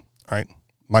jacket, right?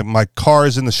 My car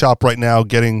is in the shop right now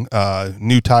getting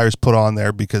new tires put on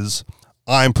there because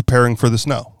I'm preparing for the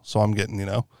snow. So I'm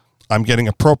getting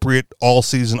appropriate all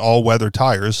season, all weather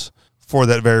tires for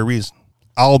that very reason.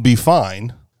 I'll be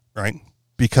fine, right?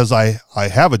 Because I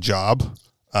have a job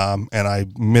and I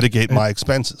mitigate my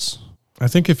expenses. I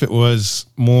think if it was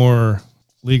more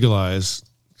legalized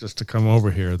just to come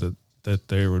over here, that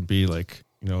there would be like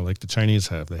the Chinese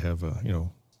have. They have,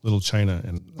 little China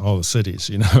in all the cities,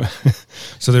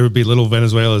 So there would be little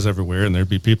Venezuelas everywhere, and there'd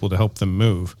be people to help them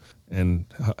move and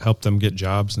help them get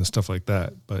jobs and stuff like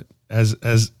that. But as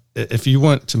if you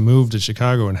want to move to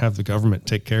Chicago and have the government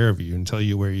take care of you and tell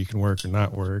you where you can work or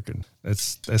not work, and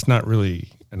that's not really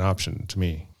an option to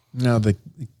me. No, the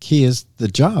key is the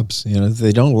jobs.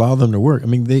 They don't allow them to work. I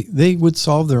mean, they would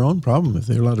solve their own problem if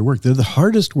they're allowed to work. They're the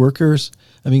hardest workers.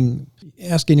 I mean,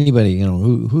 ask anybody,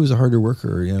 who's a harder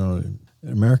worker, an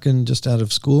American just out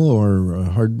of school or a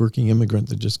hardworking immigrant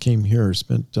that just came here,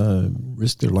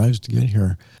 risked their lives to get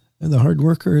here. And the hard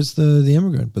worker is the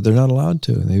immigrant, but they're not allowed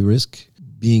to. And they risk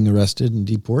being arrested and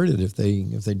deported if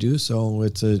they do so.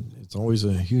 It's always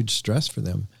a huge stress for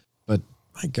them. But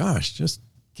my gosh, just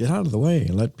get out of the way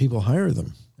and let people hire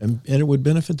them. And it would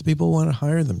benefit the people who want to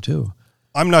hire them too.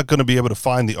 I'm not going to be able to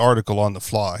find the article on the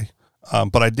fly,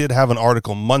 but I did have an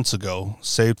article months ago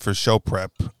saved for show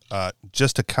prep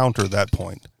just to counter that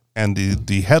point. And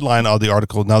the headline of the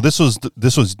article, now this was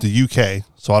the UK,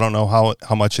 so I don't know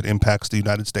how much it impacts the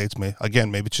United States. Maybe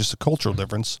it's just a cultural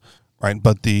difference, right?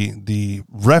 But the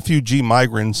refugee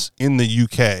migrants in the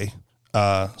UK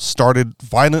started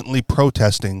violently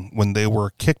protesting when they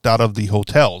were kicked out of the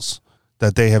hotels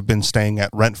that they have been staying at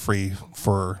rent-free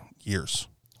for years.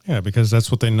 Yeah, because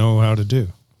that's what they know how to do.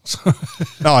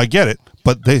 No, I get it,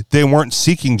 but they weren't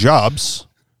seeking jobs,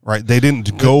 right? They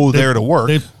didn't go there to work.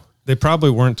 They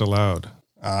probably weren't allowed.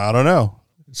 I don't know.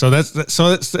 So it's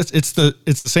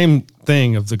the same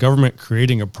thing of the government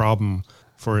creating a problem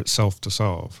for itself to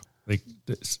solve.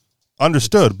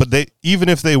 Understood, but even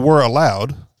if they were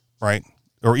allowed, right,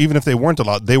 or even if they weren't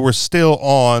allowed, they were still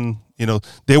on. You know,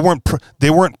 they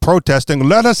weren't protesting.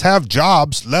 Let us have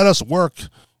jobs. Let us work.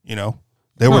 You know,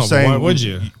 they were saying, why would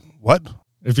you? What?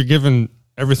 If you're given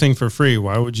everything for free,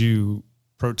 why would you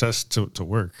protest to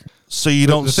work? So you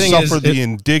don't suffer the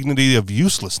indignity of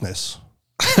uselessness.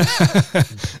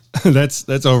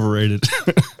 That's overrated.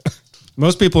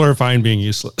 Most people are fine being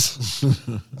useless.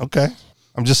 Okay,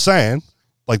 I'm just saying,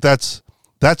 like but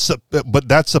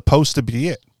that's supposed to be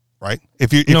it, right?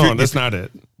 That's not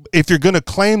it. If you're going to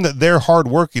claim that they're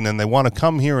hardworking and they want to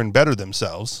come here and better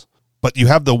themselves, but you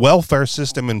have the welfare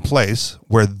system in place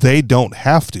where they don't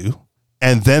have to,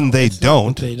 and then they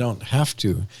don't. They don't have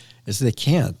to. It's they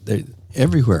can't. They're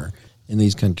everywhere in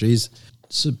these countries,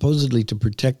 supposedly to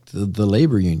protect the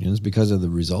labor unions because of the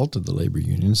result of the labor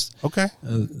unions. Okay.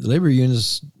 The labor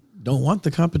unions don't want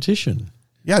the competition.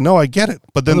 Yeah, no, I get it.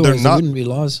 But then Otherwise, there wouldn't be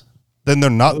laws. Then they're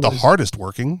not the hardest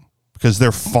working because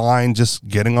they're fine just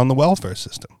getting on the welfare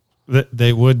system.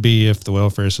 They would be if the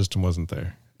welfare system wasn't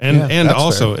there. And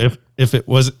also fair.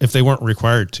 if they weren't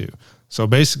required to. So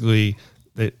basically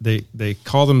they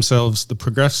call themselves, the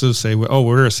progressives say, oh,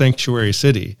 we're a sanctuary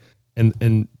city.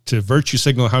 And to virtue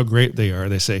signal how great they are,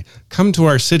 they say, come to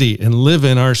our city and live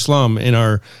in our slum, in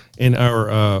our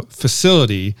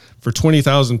facility for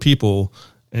 20,000 people,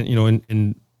 and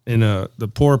in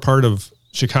the poor part of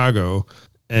Chicago,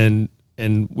 and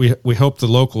we hope the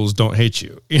locals don't hate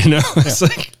you. It's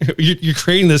like you're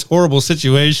creating this horrible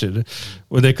situation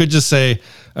where they could just say,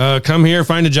 come here,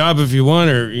 find a job if you want,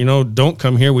 or don't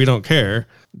come here, we don't care.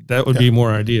 That would be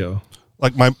more ideal.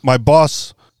 Like my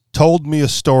boss told me a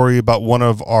story about one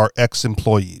of our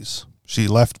ex-employees. She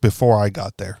left before I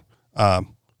got there.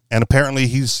 And apparently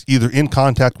he's either in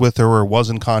contact with her or was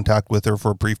in contact with her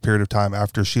for a brief period of time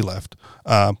after she left.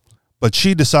 But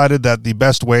she decided that the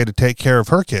best way to take care of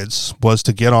her kids was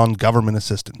to get on government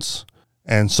assistance.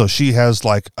 And so she has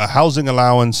like a housing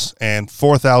allowance and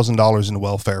 $4,000 in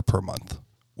welfare per month,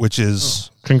 which is...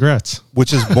 Congrats.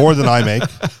 Which is more than I make,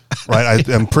 right?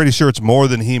 I'm pretty sure it's more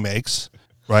than he makes.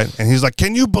 Right. And he's like,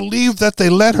 can you believe that they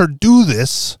let her do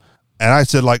this? And I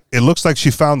said, like, it looks like she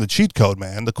found the cheat code,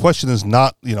 man. The question is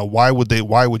not, why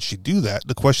would she do that?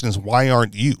 The question is, why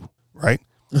aren't you? Right.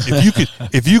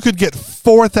 If you could get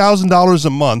 $4,000 a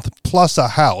month plus a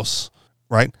house,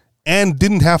 right, and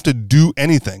didn't have to do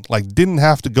anything, like didn't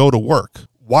have to go to work,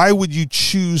 why would you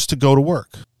choose to go to work?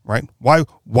 Right.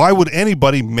 Why would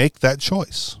anybody make that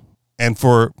choice? And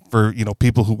for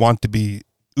people who want to be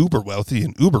uber wealthy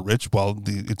and uber rich, well,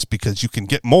 it's because you can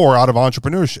get more out of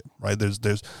entrepreneurship, right?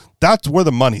 That's where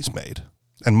the money's made,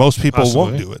 and most people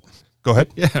won't do it. Go ahead.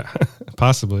 Yeah,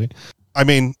 possibly. I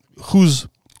mean, who's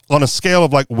on a scale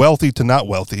of like wealthy to not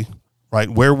wealthy, right?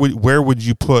 Where would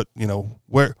you put?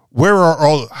 How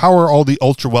are all the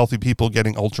ultra wealthy people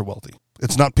getting ultra wealthy?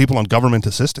 It's not people on government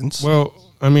assistance. Well,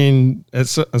 I mean, at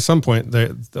some point,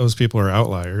 those people are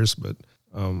outliers, but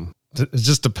it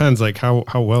just depends. Like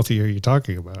how wealthy are you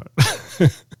talking about?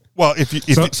 Well,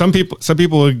 some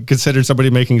people would consider somebody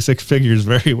making six figures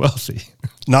very wealthy.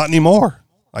 Not anymore.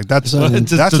 Like that's the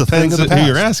thing of the past. Who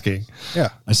you're asking. Yeah,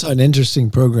 I saw an interesting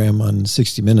program on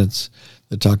 60 Minutes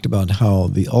that talked about how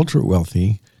the ultra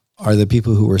wealthy are the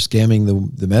people who are scamming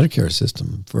the Medicare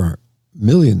system for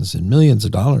millions and millions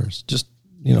of dollars. Just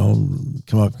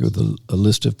come up with a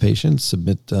list of patients,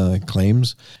 submit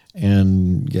claims,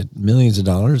 and get millions of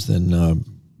dollars, then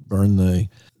burn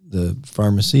the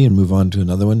pharmacy and move on to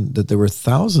another one. That there were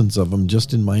thousands of them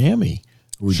just in Miami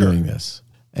who were doing this.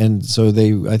 And so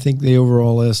I think they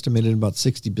overall estimated about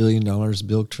 $60 billion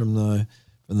bilked from the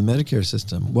Medicare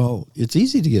system. Well, it's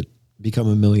easy to become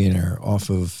a millionaire off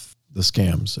of the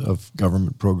scams of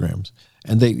government programs.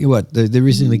 And they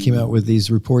recently came out with these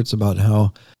reports about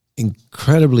how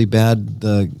incredibly bad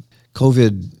the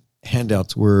COVID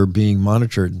handouts were being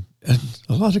monitored, and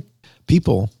a lot of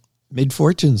people made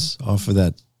fortunes off of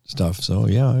that stuff. So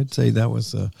yeah, I'd say that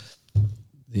was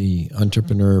the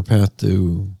entrepreneur path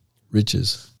to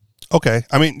riches. Okay,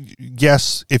 I mean,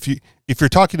 yes, if you're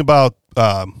talking about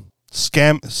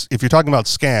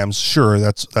scams, sure,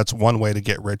 that's one way to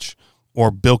get rich,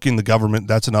 or bilking the government,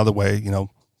 that's another way.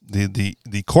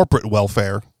 The corporate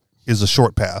welfare is a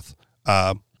short path.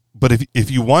 But if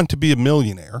you want to be a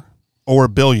millionaire or a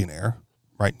billionaire,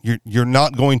 right, you're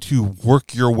not going to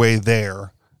work your way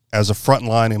there as a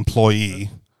frontline employee,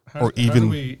 or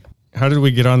even. How did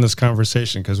we get on this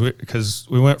conversation? Because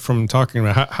we went from talking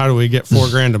about how do we get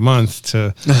 $4,000 a month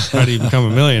to how do you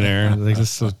become a millionaire? Like,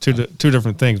 this is two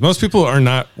different things. Most people are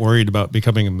not worried about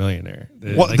becoming a millionaire.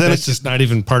 Well, like, then that's just not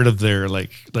even part of their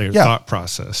thought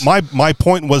process. My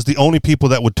point was the only people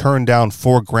that would turn down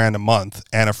 $4,000 a month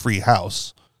and a free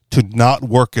house to not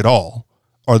work at all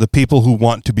are the people who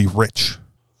want to be rich,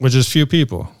 which is few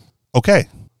people. Okay,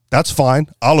 that's fine.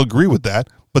 I'll agree with that.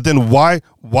 But then why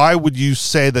would you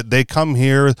say that they come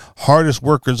here, hardest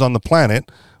workers on the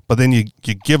planet, but then you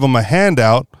give them a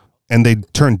handout and they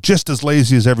turn just as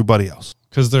lazy as everybody else?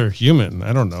 Because they're human.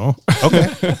 I don't know.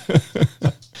 Okay.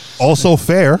 Also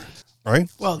fair,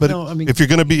 right? Well, but no, I mean, if you're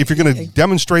gonna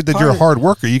demonstrate that you're a hard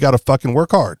worker, you got to fucking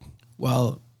work hard.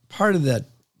 Well, part of that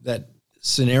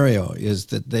scenario is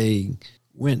that they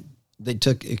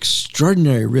took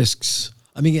extraordinary risks.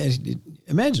 I mean,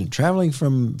 imagine traveling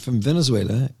from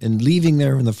Venezuela and leaving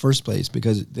there in the first place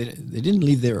because they didn't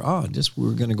leave there, just we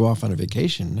were going to go off on a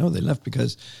vacation. No, they left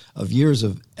because of years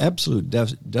of absolute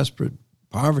desperate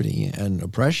poverty and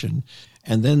oppression.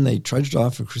 And then they trudged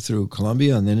off through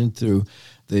Colombia and then in through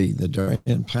the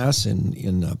Darien Pass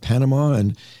in Panama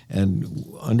and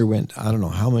underwent, I don't know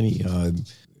how many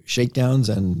shakedowns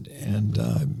and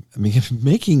I mean,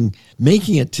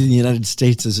 making it to the United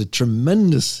States is a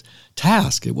tremendous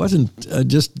task. It wasn't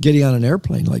just getting on an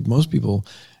airplane like most people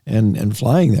and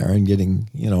flying there and getting,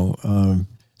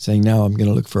 saying, now I'm going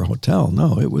to look for a hotel.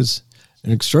 No, it was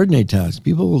an extraordinary task.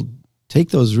 People take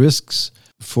those risks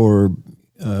are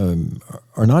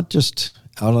not just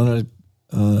out on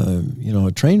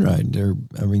a train ride. They're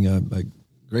having a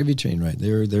gravy train ride.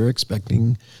 They're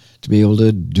expecting to be able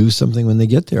to do something when they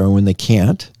get there, or when they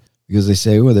can't, because they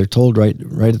say, well, they're told right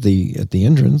at the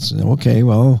entrance. Okay,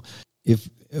 well, if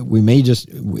we may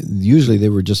usually they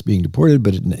were just being deported,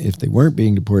 but if they weren't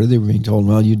being deported, they were being told,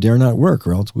 well, you dare not work,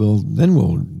 or else we'll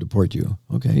deport you.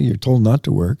 Okay, you're told not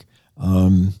to work.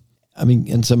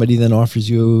 And somebody then offers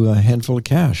you a handful of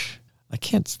cash. I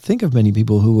can't think of many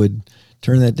people who would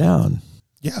turn that down.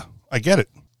 Yeah, I get it.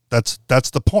 That's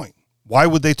the point. Why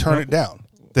would they turn it down?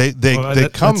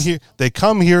 They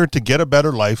come here to get a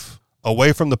better life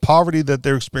away from the poverty that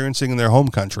they're experiencing in their home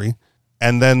country,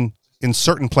 and then in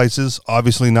certain places,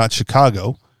 obviously not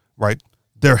Chicago, right?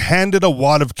 They're handed a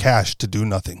wad of cash to do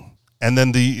nothing, and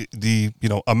then the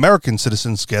American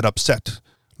citizens get upset.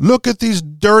 Look at these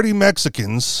dirty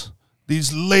Mexicans,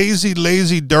 these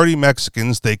lazy, dirty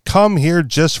Mexicans. They come here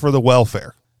just for the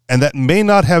welfare, and that may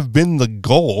not have been the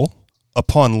goal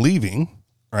upon leaving,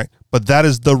 right? But that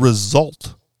is the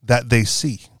result that they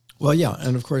see. Well, yeah,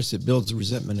 and of course it builds a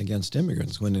resentment against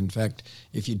immigrants when, in fact,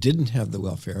 if you didn't have the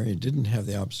welfare, you didn't have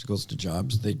the obstacles to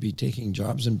jobs, they'd be taking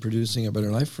jobs and producing a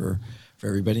better life for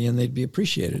everybody, and they'd be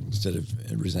appreciated instead of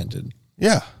resented.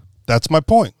 Yeah, that's my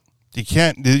point. You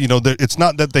can't, it's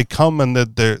not that they come and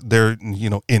that they're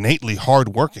innately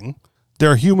hardworking.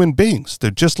 They're human beings. They're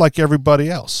just like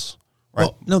everybody else, right?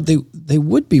 Well, no, they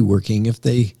would be working if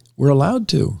they were allowed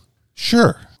to.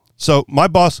 Sure. So my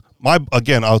boss,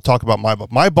 I'll talk about my boss.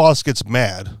 My boss gets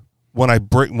mad when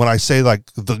I say,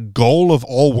 like, the goal of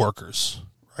all workers,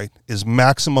 right, is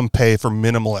maximum pay for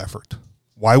minimal effort.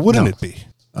 Why wouldn't it be?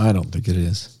 I don't think it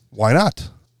is. Why not?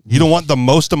 You don't want the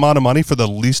most amount of money for the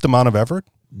least amount of effort?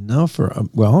 No,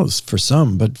 it's for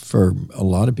some, but for a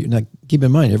lot of people. Now, keep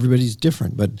in mind, everybody's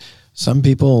different, but some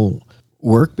people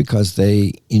work because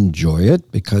they enjoy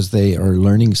it, because they are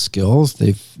learning skills.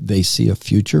 They see a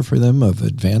future for them of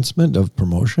advancement, of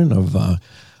promotion, of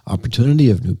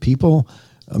opportunity, of new people.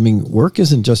 I mean, work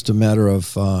isn't just a matter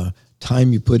of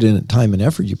time and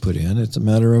effort you put in. It's a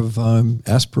matter of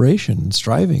aspiration and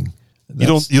striving. You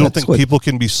don't think people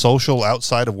can be social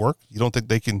outside of work? You don't think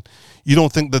they can? You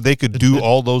don't think that they could do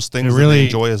all those things that they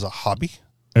enjoy as a hobby?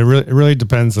 It really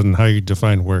depends on how you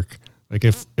define work. Like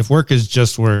if work is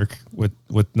just work with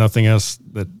nothing else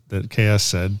that KS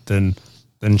said, then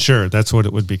sure, that's what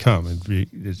it would become.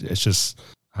 It's just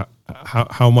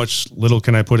how much little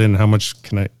can I put in? How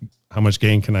much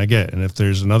gain can I get? And if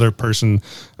there's another person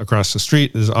across the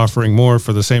street that is offering more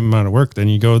for the same amount of work, then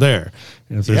you go there.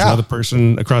 And if there's another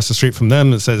person across the street from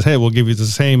them that says, hey, we'll give you the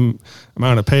same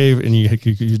amount of pay and you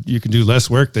can do less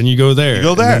work, then you go there. You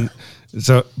go there.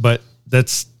 But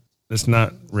that's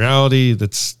not reality.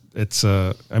 It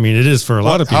is for a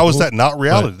lot of people. How is that not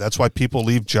reality? That's why people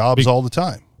leave jobs all the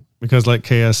time. Because like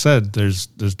KS said, there's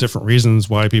different reasons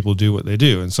why people do what they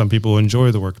do. And some people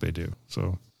enjoy the work they do.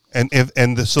 So.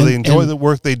 So they enjoy the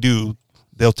work they do.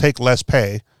 They'll take less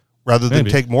pay rather than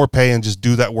take more pay and just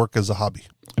do that work as a hobby.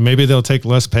 And maybe they'll take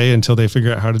less pay until they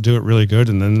figure out how to do it really good,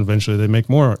 and then eventually they make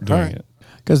more doing it.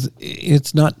 Because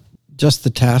it's not just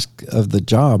the task of the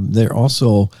job. They're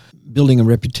also building a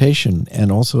reputation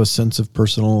and also a sense of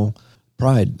personal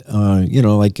pride.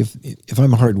 Like if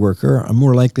I'm a hard worker, I'm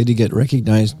more likely to get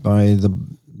recognized by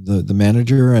the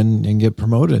manager and get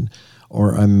promoted,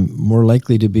 or I'm more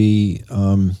likely to be.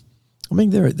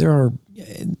 There are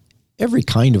every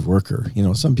kind of worker.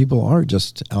 Some people are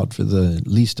just out for the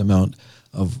least amount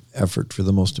of effort for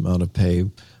the most amount of pay,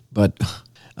 but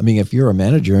if you're a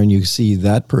manager and you see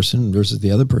that person versus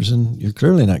the other person, you're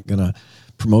clearly not going to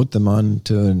promote them on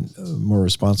to a more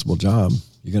responsible job.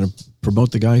 You're going to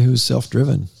promote the guy who's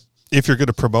self-driven. If you're going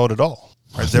to promote at all.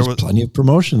 Right? There's plenty of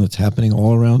promotion that's happening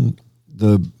all around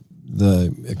the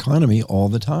economy all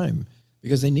the time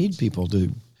because they need people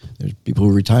to. There's people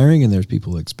retiring, and there's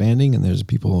people expanding, and there's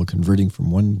people converting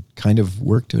from one kind of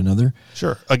work to another.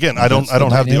 Sure. Again, I don't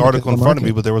have the article in front of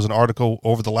me, but there was an article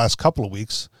over the last couple of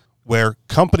weeks where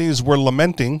companies were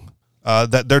lamenting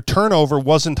that their turnover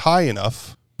wasn't high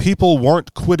enough. People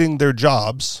weren't quitting their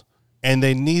jobs, and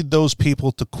they need those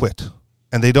people to quit,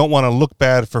 and they don't want to look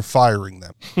bad for firing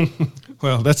them.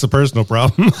 Well, that's a personal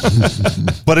problem.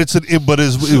 But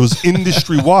it was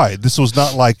industry wide. This was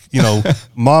not like,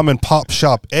 mom and pop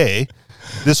shop A.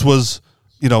 This was,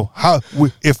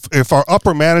 if our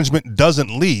upper management doesn't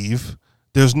leave,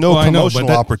 there's no promotional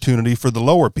opportunity for the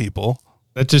lower people.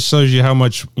 That just shows you how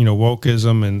much,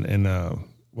 wokeism and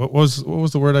what was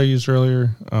the word I used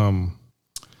earlier?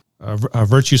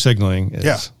 Virtue signaling is.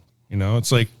 Yeah.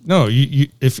 It's like, no,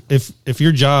 if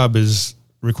your job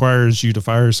requires you to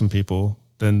fire some people,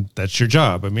 then that's your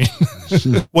job.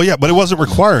 Well, yeah, but it wasn't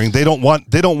requiring. They don't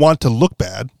want to look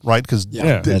bad, right? Because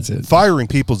that's it. Firing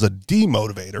people is a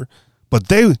demotivator, but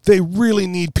they really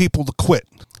need people to quit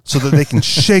so that they can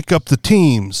shake up the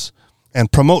teams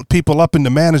and promote people up into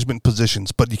management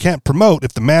positions. But you can't promote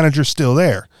if the manager's still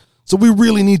there. So we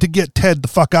really need to get Ted the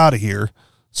fuck out of here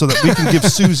so that we can give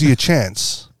Susie a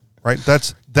chance, right?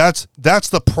 That's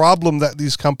the problem that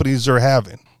these companies are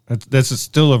having. That's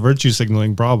still a virtue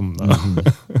signaling problem, though.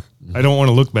 Mm-hmm. I don't want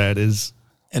to look bad. It's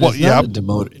not a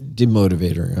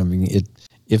demotivator.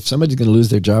 If somebody's going to lose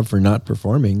their job for not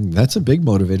performing, that's a big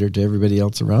motivator to everybody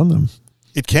else around them.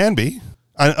 It can be.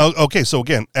 Okay, so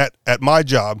again, at my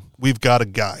job, we've got a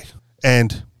guy,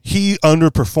 and he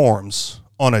underperforms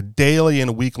on a daily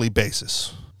and weekly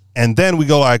basis. And then we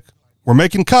go like, we're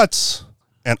making cuts,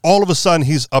 and all of a sudden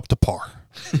he's up to par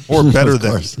or better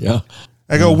than. Yeah.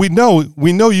 I go, we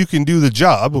know you can do the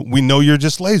job. We know you're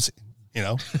just lazy.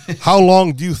 How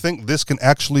long do you think this can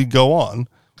actually go on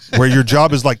where your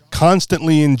job is like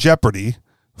constantly in jeopardy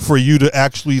for you to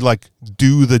actually like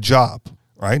do the job?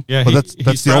 Right. Yeah. But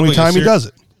that's the only time he does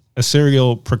it. A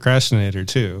serial procrastinator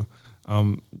too.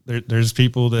 There's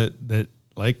people that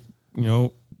like,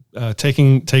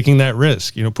 taking that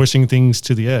risk, pushing things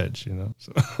to the edge,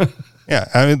 so.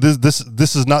 Yeah,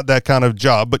 this is not that kind of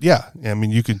job, but yeah,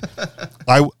 you could.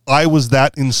 I was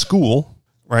that in school,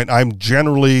 right? I'm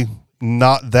generally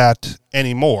not that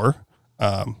anymore,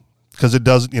 because it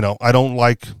does.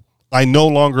 I no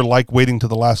longer like waiting to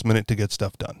the last minute to get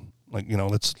stuff done. Like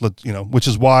let's which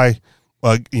is why,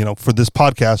 for this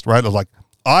podcast, right? I was like,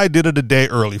 I did it a day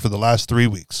early for the last 3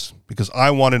 weeks because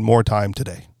I wanted more time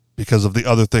today because of the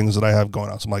other things that I have going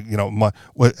on. So I'm like,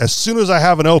 as soon as I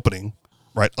have an opening.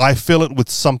 Right, I fill it with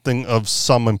something of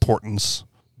some importance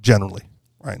generally,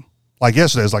 right? Like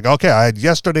yesterday, it's like, okay, I had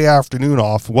yesterday afternoon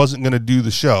off, wasn't going to do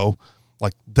the show.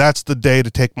 Like, that's the day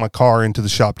to take my car into the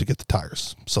shop to get the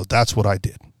tires. So that's what I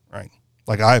did, right?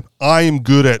 Like, I am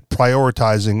good at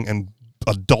prioritizing and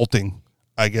adulting,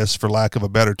 I guess, for lack of a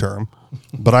better term.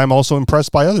 But I'm also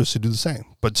impressed by others who do the same.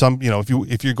 But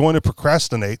if you're going to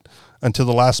procrastinate until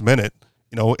the last minute,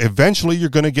 eventually you're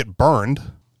going to get burned.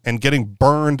 And getting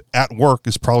burned at work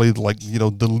is probably like,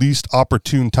 the least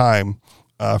opportune time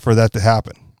for that to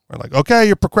happen. We're like, okay,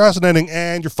 you're procrastinating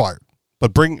and you're fired.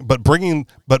 But bringing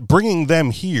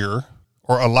them here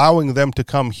or allowing them to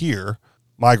come here,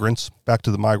 migrants, back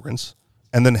to the migrants,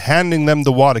 and then handing them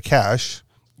the wad of cash,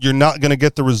 you're not going to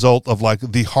get the result of like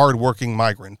the hardworking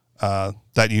migrant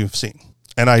that you've seen.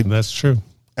 And that's true.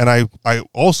 And I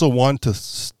also want to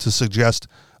suggest,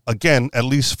 again, at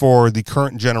least for the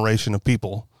current generation of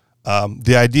people,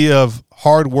 the idea of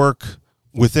hard work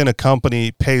within a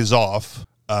company pays off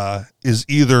is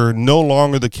either no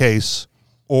longer the case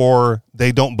or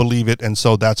they don't believe it, and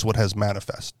so that's what has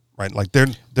manifest, right? Like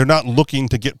they're not looking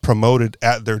to get promoted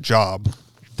at their job;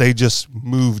 they just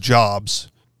move jobs,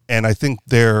 and I think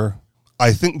they're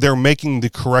making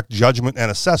the correct judgment and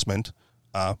assessment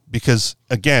because,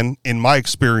 again, in my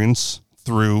experience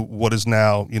through what is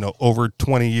now over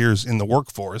 20 years in the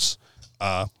workforce.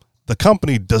 The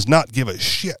company does not give a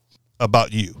shit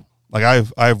about you. Like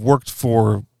I've worked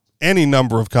for any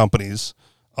number of companies,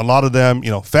 a lot of them,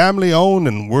 family owned,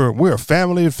 and we're a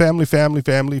family.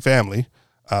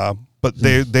 But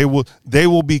they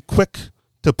will be quick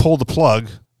to pull the plug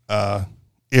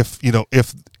if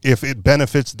it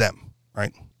benefits them,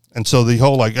 right? And so the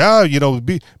whole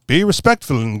be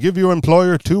respectful and give your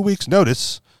employer 2 weeks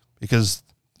notice because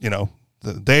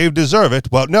they deserve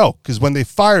it. Well, no, because when they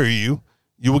fire you,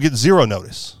 you will get zero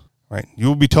notice, right? You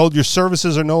will be told your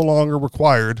services are no longer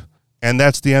required, and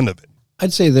that's the end of it.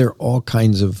 I'd say there are all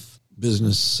kinds of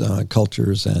business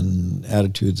cultures and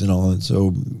attitudes and all, and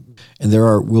so, and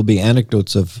will be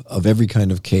anecdotes of every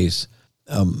kind of case.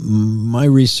 My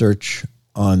research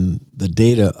on the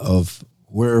data of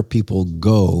where people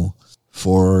go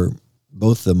for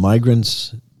both the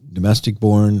migrants,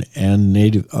 domestic-born and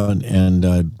native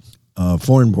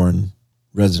foreign-born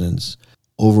residents,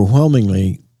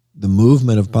 overwhelmingly, the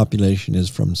movement of population is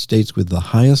from states with the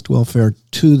highest welfare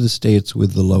to the states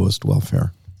with the lowest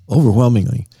welfare,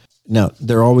 overwhelmingly. Now,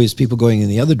 there are always people going in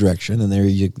the other direction, and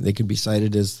they could be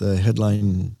cited as the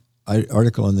headline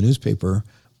article in the newspaper,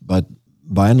 but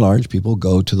by and large, people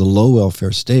go to the low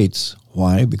welfare states.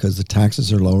 Why? Because the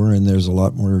taxes are lower and there's a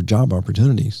lot more job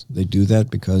opportunities. They do that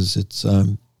because it's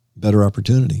better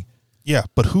opportunity. Yeah,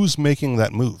 but who's making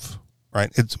that move? Right,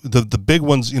 it's the big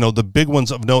ones. The big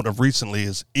ones of note of recently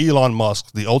is Elon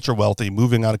Musk, the ultra wealthy,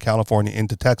 moving out of California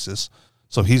into Texas,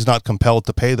 so he's not compelled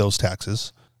to pay those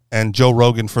taxes, and Joe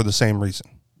Rogan for the same reason.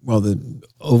 Well,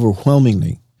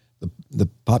 overwhelmingly, the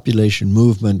population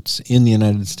movements in the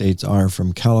United States are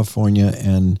from California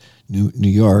and New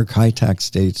York, high tax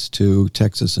states, to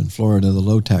Texas and Florida, the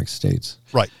low tax states.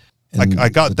 Right, I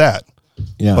got that.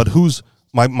 Yeah, but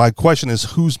my question is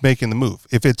who's making the move?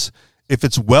 If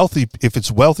it's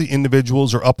wealthy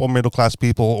individuals or upper middle class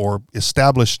people or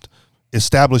established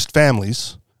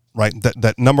families, right,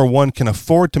 that number one can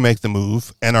afford to make the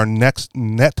move and are next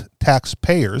net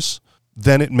taxpayers,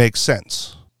 then it makes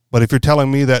sense. But if you're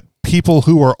telling me that people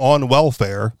who are on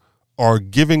welfare are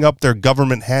giving up their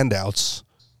government handouts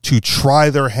to try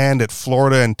their hand at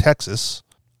Florida and Texas,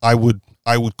 I would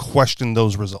question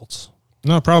those results.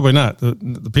 No, probably not.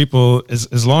 The people,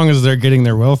 as long as they're getting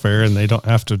their welfare and they don't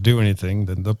have to do anything,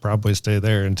 then they'll probably stay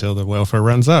there until the welfare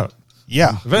runs out.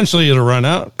 Yeah. Eventually it'll run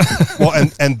out. Well,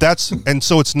 and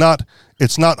so it's not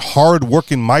hard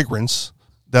working migrants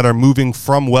that are moving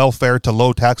from welfare to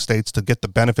low tax states to get the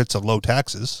benefits of low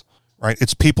taxes, right?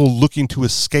 It's people looking to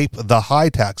escape the high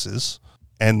taxes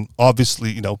and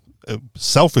obviously,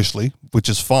 selfishly, which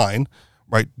is fine,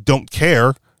 right? Don't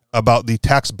care about the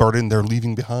tax burden they're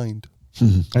leaving behind.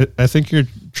 I think you're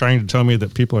trying to tell me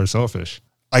that people are selfish.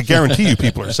 I guarantee you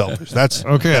people are selfish. That's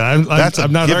okay. I'm not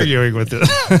given. arguing with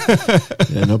it.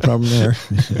 Yeah, no problem there.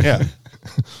 Yeah.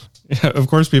 Yeah, of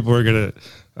course people are going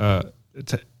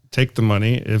to take the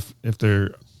money if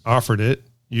they're offered it,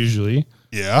 usually.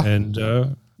 Yeah. And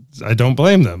I don't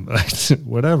blame them.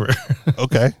 Whatever.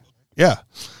 Okay. Yeah.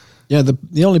 Yeah,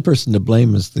 the only person to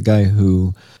blame is the guy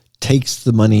who takes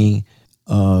the money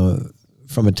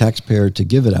from a taxpayer to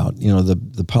give it out.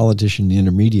 The politician, the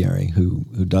intermediary who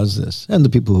does this, and the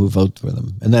people who vote for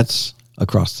them. And that's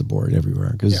across the board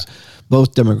everywhere, because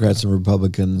both Democrats and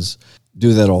Republicans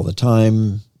do that all the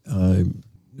time. No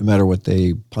matter what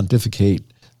they pontificate,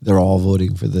 they're all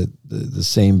voting for the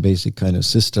same basic kind of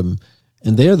system.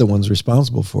 And they're the ones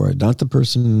responsible for it, not the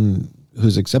person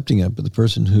who's accepting it, but the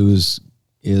person is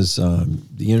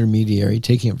the intermediary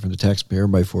taking it from the taxpayer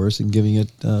by force and giving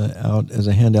it out as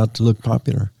a handout to look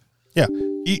popular. Yeah.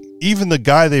 Even the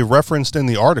guy they referenced in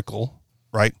the article,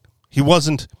 right?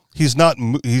 He's not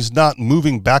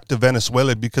moving back to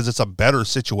Venezuela because it's a better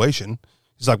situation.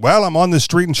 He's like, well, I'm on the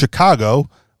street in Chicago.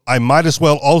 I might as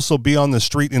well also be on the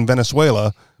street in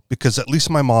Venezuela because at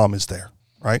least my mom is there,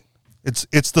 right?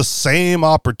 It's the same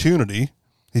opportunity.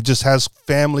 He just has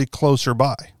family closer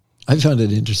by. I found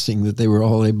it interesting that they were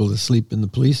all able to sleep in the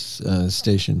police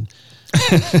station.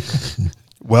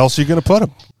 Where else are you going to put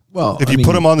them? Well, if you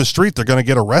put them on the street, they're going to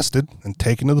get arrested and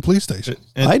taken to the police station.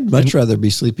 I'd much rather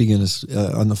be sleeping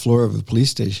on the floor of a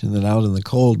police station than out in the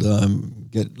cold, to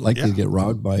get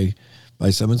robbed by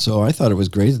someone. So I thought it was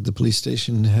great that the police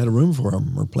station had a room for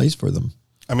them or place for them.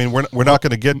 I mean, we're not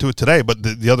going to get to it today, but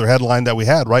the other headline that we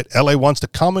had, right? LA wants to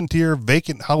commandeer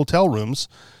vacant hotel rooms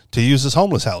to use as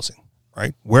homeless housing.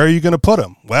 Right? Where are you going to put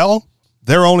them? Well,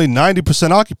 they're only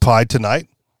 90% occupied tonight,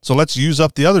 so let's use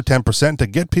up the other 10% to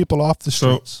get people off the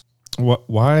streets. So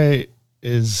why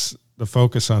is the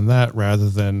focus on that rather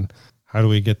than how do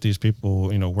we get these people,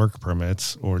 work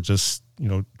permits or just,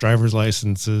 driver's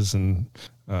licenses and,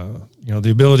 the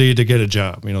ability to get a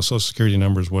job, Social Security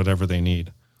numbers, whatever they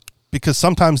need? because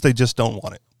sometimes they just don't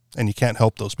want it, and you can't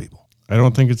help those people. I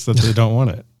don't think it's that they don't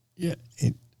want it. Yeah.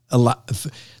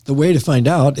 The way to find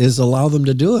out is allow them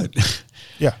to do it.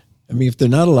 Yeah. I mean, if they're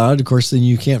not allowed, of course, then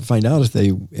you can't find out if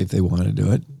they want to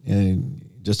do it, and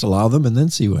just allow them and then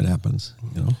see what happens.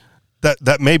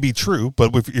 That may be true,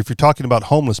 but if you're talking about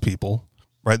homeless people,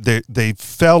 right? They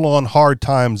fell on hard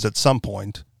times at some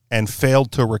point and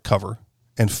failed to recover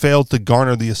and failed to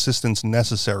garner the assistance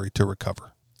necessary to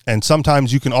recover. And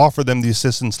sometimes you can offer them the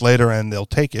assistance later and they'll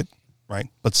take it, right?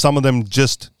 But some of them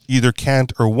just either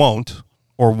can't or won't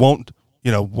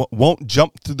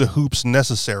jump through the hoops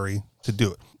necessary to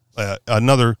do it.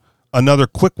 Another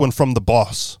quick one from the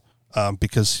boss,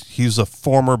 because he's a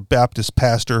former Baptist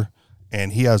pastor,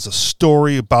 and he has a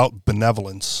story about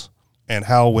benevolence and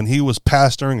how when he was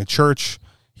pastoring a church,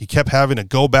 he kept having to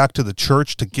go back to the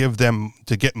church to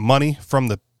get money from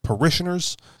the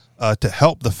parishioners to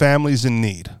help the families in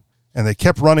need. And they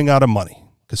kept running out of money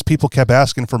because people kept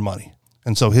asking for money.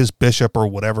 And so his bishop or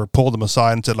whatever pulled him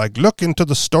aside and said, like, look into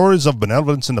the stories of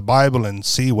benevolence in the Bible and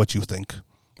see what you think.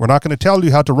 We're not going to tell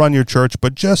you how to run your church,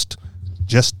 but just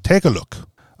take a look.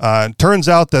 It turns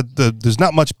out that there's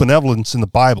not much benevolence in the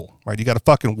Bible, right? You got to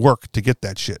fucking work to get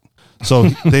that shit. So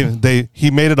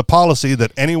he made it a policy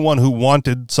that anyone who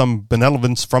wanted some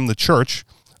benevolence from the church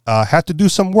had to do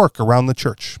some work around the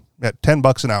church at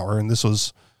 $10 an hour. And this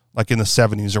was like in the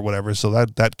 70s or whatever. So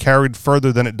that carried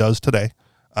further than it does today.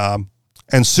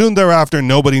 And soon thereafter,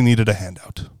 nobody needed a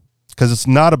handout because it's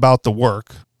not about the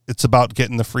work. It's about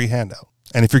getting the free handout.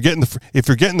 And if you're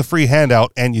getting the free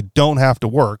handout and you don't have to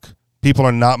work, people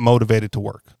are not motivated to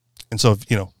work. And so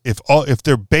if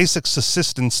their basic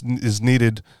assistance is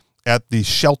needed at the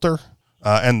shelter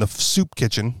and the soup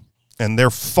kitchen, and they're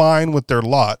fine with their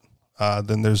lot,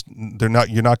 then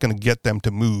you're not going to get them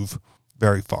to move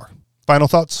very far. Final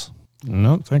thoughts?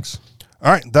 No, thanks.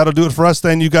 All right, that'll do it for us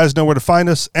then. You guys know where to find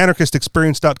us.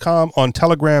 AnarchistExperience.com, on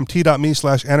Telegram,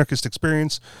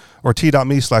 t.me/AnarchistExperience or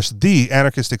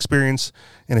t.me/TheAnarchistExperience.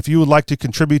 And if you would like to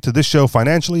contribute to this show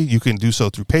financially, you can do so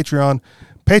through Patreon,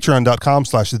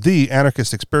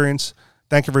 patreon.com/TheAnarchistExperience.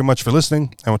 Thank you very much for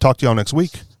listening, and we'll talk to you all next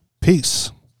week.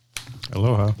 Peace.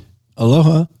 Aloha.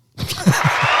 Aloha.